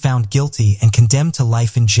 he was found guilty and condemned to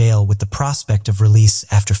life in jail with the prospect of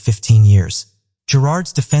release after 15 years.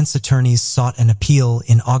 Gerard's defense attorneys sought an appeal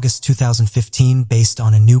in August 2015 based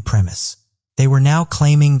on a new premise. They were now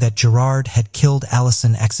claiming that Gerard had killed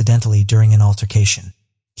Allison accidentally during an altercation.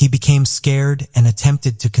 He became scared and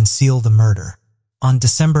attempted to conceal the murder. On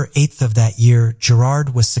December 8th of that year,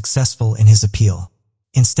 Gerard was successful in his appeal.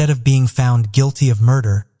 Instead of being found guilty of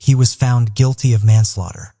murder, he was found guilty of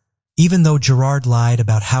manslaughter. Even though Gerard lied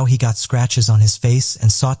about how he got scratches on his face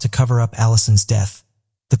and sought to cover up Allison's death,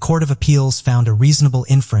 the Court of Appeals found a reasonable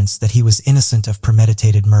inference that he was innocent of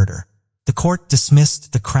premeditated murder. The court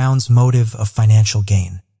dismissed the Crown's motive of financial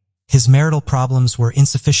gain. His marital problems were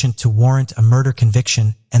insufficient to warrant a murder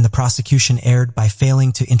conviction, and the prosecution erred by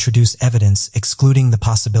failing to introduce evidence excluding the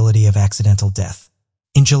possibility of accidental death.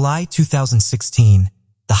 In July 2016,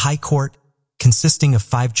 the High Court, consisting of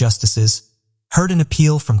 5 justices, heard an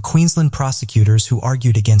appeal from Queensland prosecutors who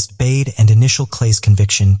argued against Bade and initial Clay's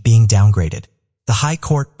conviction being downgraded. The High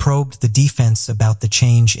Court probed the defense about the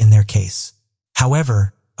change in their case.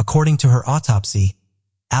 However, according to her autopsy,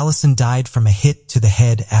 Allison died from a hit to the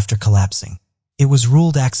head after collapsing. It was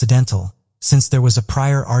ruled accidental, since there was a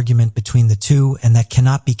prior argument between the two and that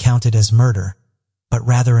cannot be counted as murder, but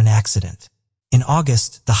rather an accident. In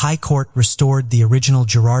August, the High Court restored the original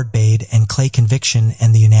Gerard Bade and Clay conviction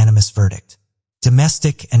and the unanimous verdict.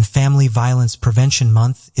 Domestic and Family Violence Prevention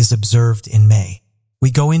Month is observed in May. We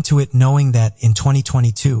go into it knowing that in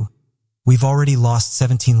 2022, we've already lost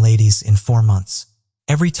 17 ladies in 4 months.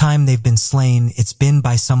 Every time they've been slain, it's been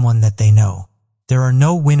by someone that they know. There are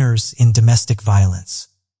no winners in domestic violence.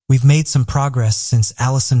 We've made some progress since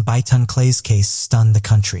Allison Byton Clay's case stunned the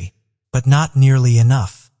country, but not nearly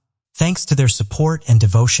enough. Thanks to their support and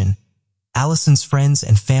devotion, Allison's friends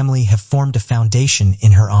and family have formed a foundation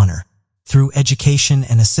in her honor. Through education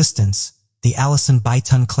and assistance, the Allison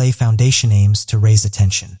Byton Clay Foundation aims to raise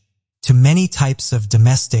attention to many types of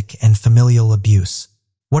domestic and familial abuse.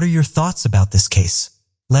 What are your thoughts about this case?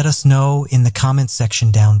 Let us know in the comments section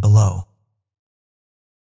down below.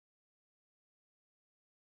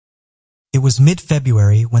 It was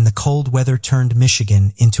mid-February when the cold weather turned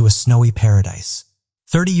Michigan into a snowy paradise.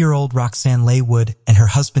 30-year-old Roxanne Leigh Wood and her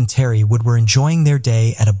husband Terry Wood were enjoying their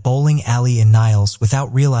day at a bowling alley in Niles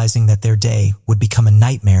without realizing that their day would become a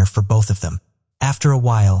nightmare for both of them. After a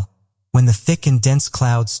while, when the thick and dense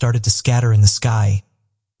clouds started to scatter in the sky,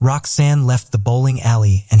 Roxanne left the bowling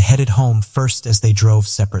alley and headed home first as they drove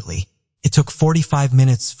separately. It took 45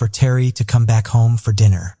 minutes for Terry to come back home for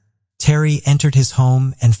dinner. Terry entered his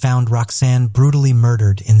home and found Roxanne brutally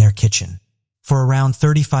murdered in their kitchen. For around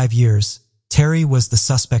 35 years, Terry was the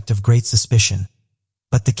suspect of great suspicion,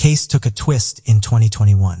 but the case took a twist in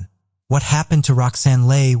 2021. What happened to Roxanne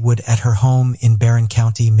Leigh Wood at her home in Barron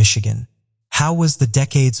County, Michigan? How was the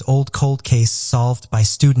decades-old cold case solved by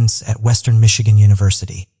students at Western Michigan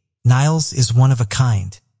University? Niles is one of a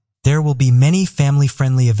kind. There will be many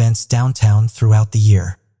family-friendly events downtown throughout the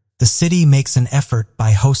year. The city makes an effort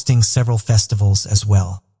by hosting several festivals as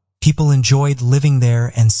well. People enjoyed living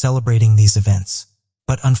there and celebrating these events.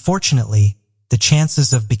 But unfortunately, the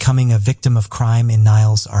chances of becoming a victim of crime in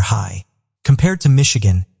Niles are high. Compared to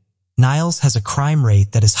Michigan, Niles has a crime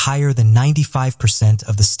rate that is higher than 95%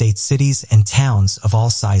 of the state's cities and towns of all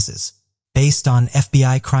sizes. Based on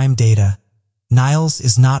FBI crime data, Niles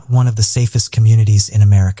is not one of the safest communities in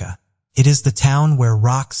America. It is the town where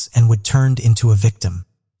Roxanne turned into a victim,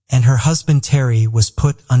 and her husband Terry was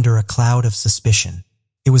put under a cloud of suspicion.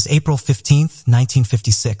 It was April 15,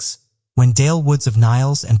 1956, when Dale Woods of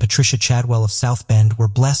Niles and Patricia Chadwell of South Bend were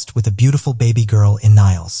blessed with a beautiful baby girl in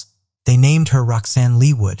Niles. They named her Roxanne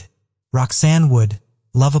Lee Wood. Roxanne Wood,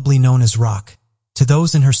 lovably known as Rock, to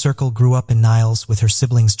those in her circle, grew up in Niles with her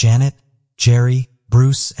siblings Janet, Jerry,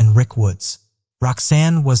 Bruce, and Rick Woods.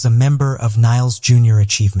 Roxanne was a member of Niles Junior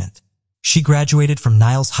Achievement. She graduated from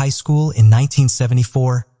Niles High School in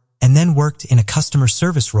 1974 and then worked in a customer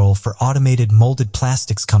service role for Automated Molded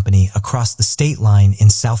Plastics Company across the state line in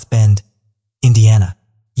South Bend, Indiana.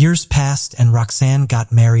 Years passed and Roxanne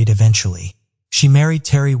got married eventually. She married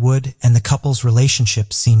Terry Wood and the couple's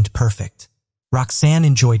relationship seemed perfect. Roxanne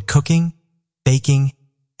enjoyed cooking, baking,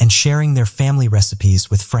 and sharing their family recipes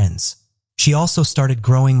with friends. She also started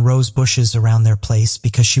growing rose bushes around their place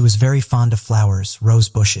because she was very fond of flowers, rose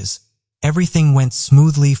bushes. Everything went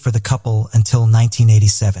smoothly for the couple until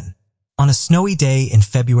 1987. On a snowy day in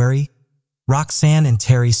February, Roxanne and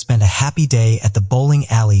Terry spent a happy day at the bowling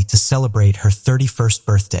alley to celebrate her 31st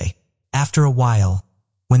birthday. After a while,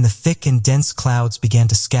 when the thick and dense clouds began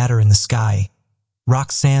to scatter in the sky,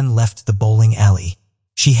 Roxanne left the bowling alley.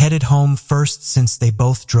 She headed home first since they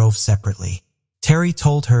both drove separately. Terry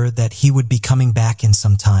told her that he would be coming back in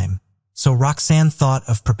some time, so Roxanne thought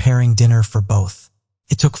of preparing dinner for both.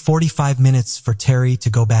 It took 45 minutes for Terry to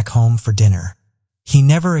go back home for dinner. He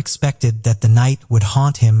never expected that the night would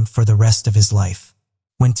haunt him for the rest of his life.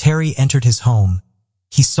 When Terry entered his home,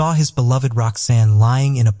 he saw his beloved Roxanne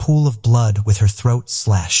lying in a pool of blood with her throat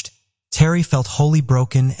slashed. Terry felt wholly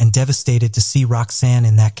broken and devastated to see Roxanne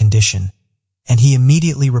in that condition, and he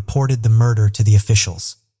immediately reported the murder to the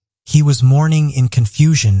officials. He was mourning in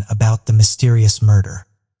confusion about the mysterious murder.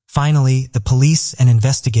 Finally, the police and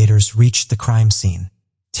investigators reached the crime scene.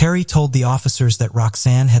 Terry told the officers that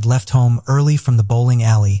Roxanne had left home early from the bowling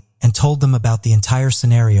alley and told them about the entire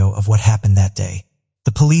scenario of what happened that day.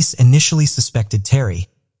 The police initially suspected Terry,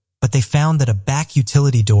 but they found that a back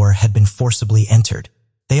utility door had been forcibly entered.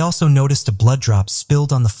 They also noticed a blood drop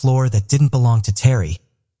spilled on the floor that didn't belong to Terry,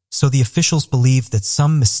 so the officials believed that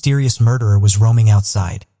some mysterious murderer was roaming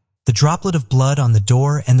outside. The droplet of blood on the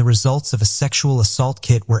door and the results of a sexual assault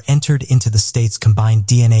kit were entered into the state's combined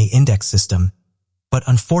DNA index system, but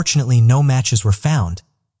unfortunately no matches were found,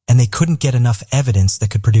 and they couldn't get enough evidence that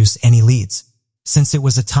could produce any leads. Since it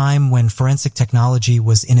was a time when forensic technology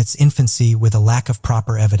was in its infancy with a lack of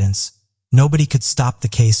proper evidence, nobody could stop the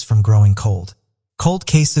case from growing cold. Cold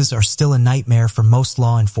cases are still a nightmare for most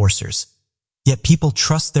law enforcers, yet people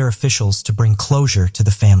trust their officials to bring closure to the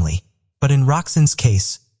family. But in Roxanne's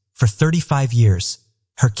case, for 35 years,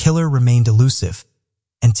 her killer remained elusive,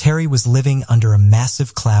 and Terry was living under a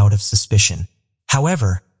massive cloud of suspicion.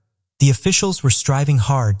 However, the officials were striving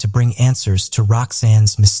hard to bring answers to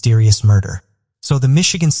Roxanne's mysterious murder. So the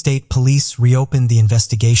Michigan State Police reopened the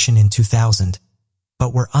investigation in 2000,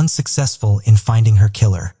 but were unsuccessful in finding her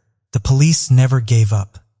killer. The police never gave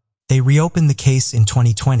up. They reopened the case in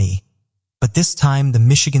 2020, but this time the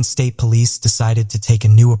Michigan State Police decided to take a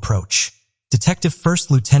new approach. Detective First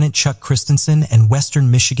Lieutenant Chuck Christensen and Western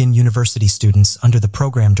Michigan University students under the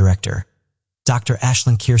program director, Dr.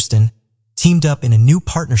 Ashlyn Kirsten, teamed up in a new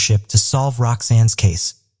partnership to solve Roxanne's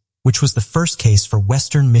case, which was the first case for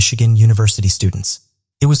Western Michigan University students.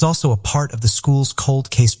 It was also a part of the school's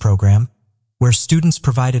cold case program, where students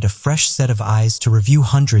provided a fresh set of eyes to review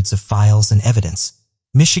hundreds of files and evidence.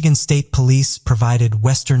 Michigan State Police provided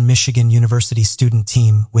Western Michigan University student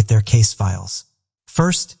team with their case files.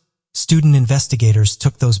 First, student investigators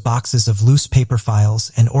took those boxes of loose paper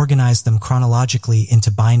files and organized them chronologically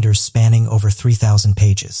into binders spanning over 3,000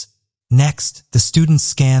 pages. Next, the students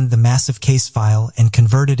scanned the massive case file and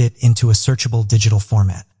converted it into a searchable digital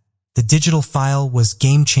format. The digital file was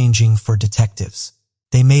game-changing for detectives.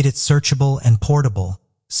 They made it searchable and portable,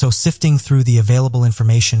 so sifting through the available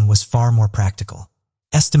information was far more practical.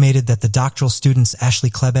 Estimated that the doctoral students Ashley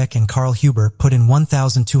Klebeck and Carl Huber put in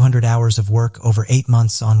 1,200 hours of work over 8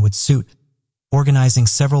 months on would suit, organizing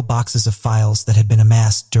several boxes of files that had been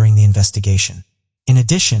amassed during the investigation. In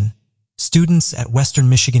addition, students at Western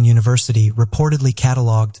Michigan University reportedly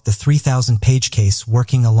cataloged the 3,000-page case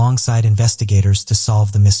working alongside investigators to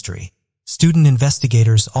solve the mystery. Student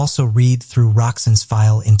investigators also read through Roxanne's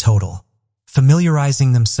file in total,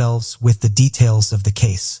 familiarizing themselves with the details of the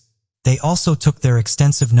case. They also took their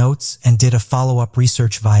extensive notes and did a follow-up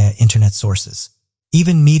research via internet sources.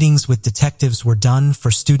 Even meetings with detectives were done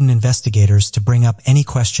for student investigators to bring up any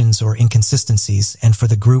questions or inconsistencies and for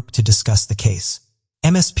the group to discuss the case.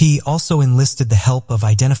 MSP also enlisted the help of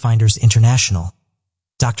Identifinders International,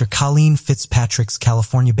 Dr. Colleen Fitzpatrick's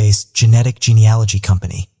California-based genetic genealogy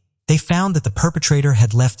company. They found that the perpetrator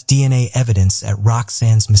had left DNA evidence at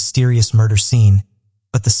Roxanne's mysterious murder scene,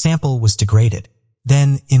 but the sample was degraded.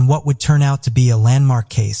 Then, in what would turn out to be a landmark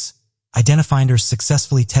case, Identifinders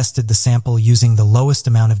successfully tested the sample using the lowest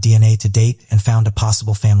amount of DNA to date and found a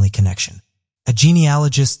possible family connection. A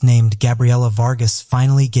genealogist named Gabriela Vargas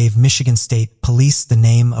finally gave Michigan State Police the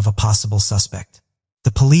name of a possible suspect.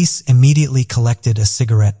 The police immediately collected a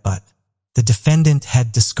cigarette butt the defendant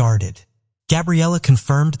had discarded. Gabriela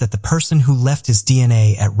confirmed that the person who left his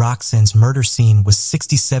DNA at Roxanne's murder scene was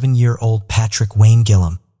 67-year-old Patrick Wayne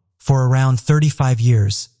Gillum. For around 35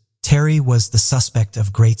 years, Terry was the suspect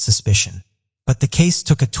of great suspicion. But the case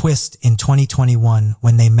took a twist in 2021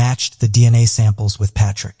 when they matched the DNA samples with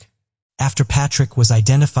Patrick. After Patrick was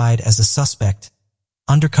identified as a suspect,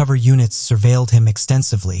 undercover units surveilled him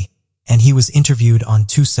extensively, and he was interviewed on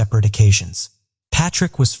 2 separate occasions.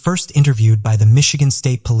 Patrick was first interviewed by the Michigan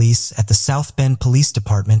State Police at the South Bend Police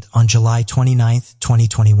Department on July 29,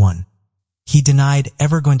 2021. He denied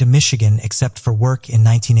ever going to Michigan except for work in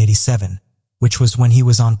 1987, which was when he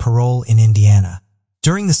was on parole in Indiana.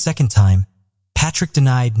 During the second time, Patrick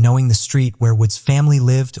denied knowing the street where Wood's family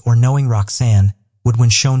lived or knowing Roxanne Wood when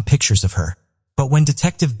shown pictures of her. But when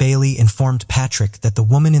Detective Bailey informed Patrick that the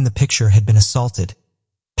woman in the picture had been assaulted,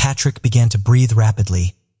 Patrick began to breathe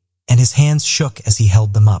rapidly, and his hands shook as he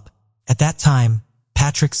held them up. At that time,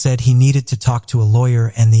 Patrick said he needed to talk to a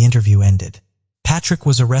lawyer and the interview ended. Patrick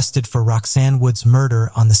was arrested for Roxanne Wood's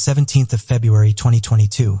murder on the 17th of February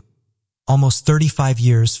 2022, almost 35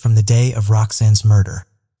 years from the day of Roxanne's murder.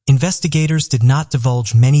 Investigators did not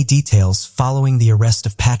divulge many details following the arrest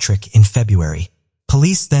of Patrick in February.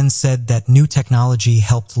 Police then said that new technology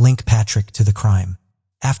helped link Patrick to the crime.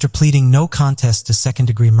 After pleading no contest to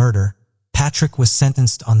second-degree murder, Patrick was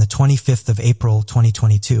sentenced on the 25th of April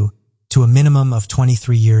 2022 to a minimum of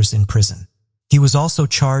 23 years in prison. He was also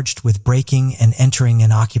charged with breaking and entering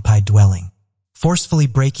an occupied dwelling. Forcefully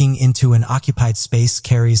breaking into an occupied space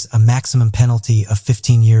carries a maximum penalty of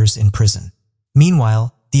 15 years in prison.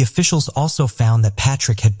 Meanwhile, the officials also found that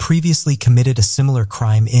Patrick had previously committed a similar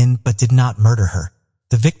crime but did not murder her.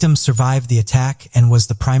 The victim survived the attack and was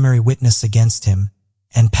the primary witness against him,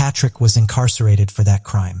 and Patrick was incarcerated for that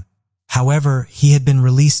crime. However, he had been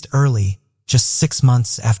released early, just 6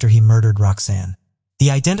 months after he murdered Roxanne.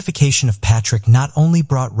 The identification of Patrick not only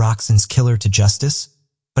brought Roxanne's killer to justice,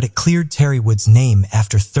 but it cleared Terry Wood's name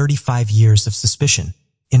after 35 years of suspicion.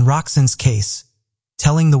 In Roxanne's case,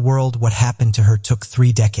 telling the world what happened to her took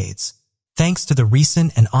 3 decades. Thanks to the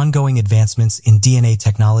recent and ongoing advancements in DNA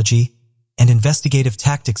technology and investigative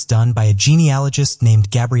tactics done by a genealogist named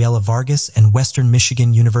Gabriela Vargas and Western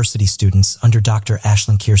Michigan University students under Dr.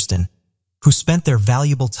 Ashlyn Kirsten, who spent their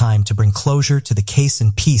valuable time to bring closure to the case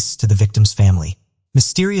and peace to the victim's family.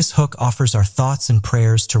 Mysterious Hook offers our thoughts and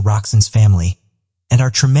prayers to Roxanne's family, and our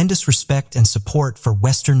tremendous respect and support for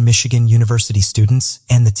Western Michigan University students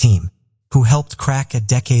and the team, who helped crack a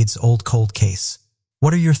decades-old cold case.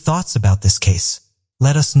 What are your thoughts about this case?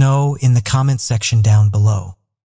 Let us know in the comment section down below.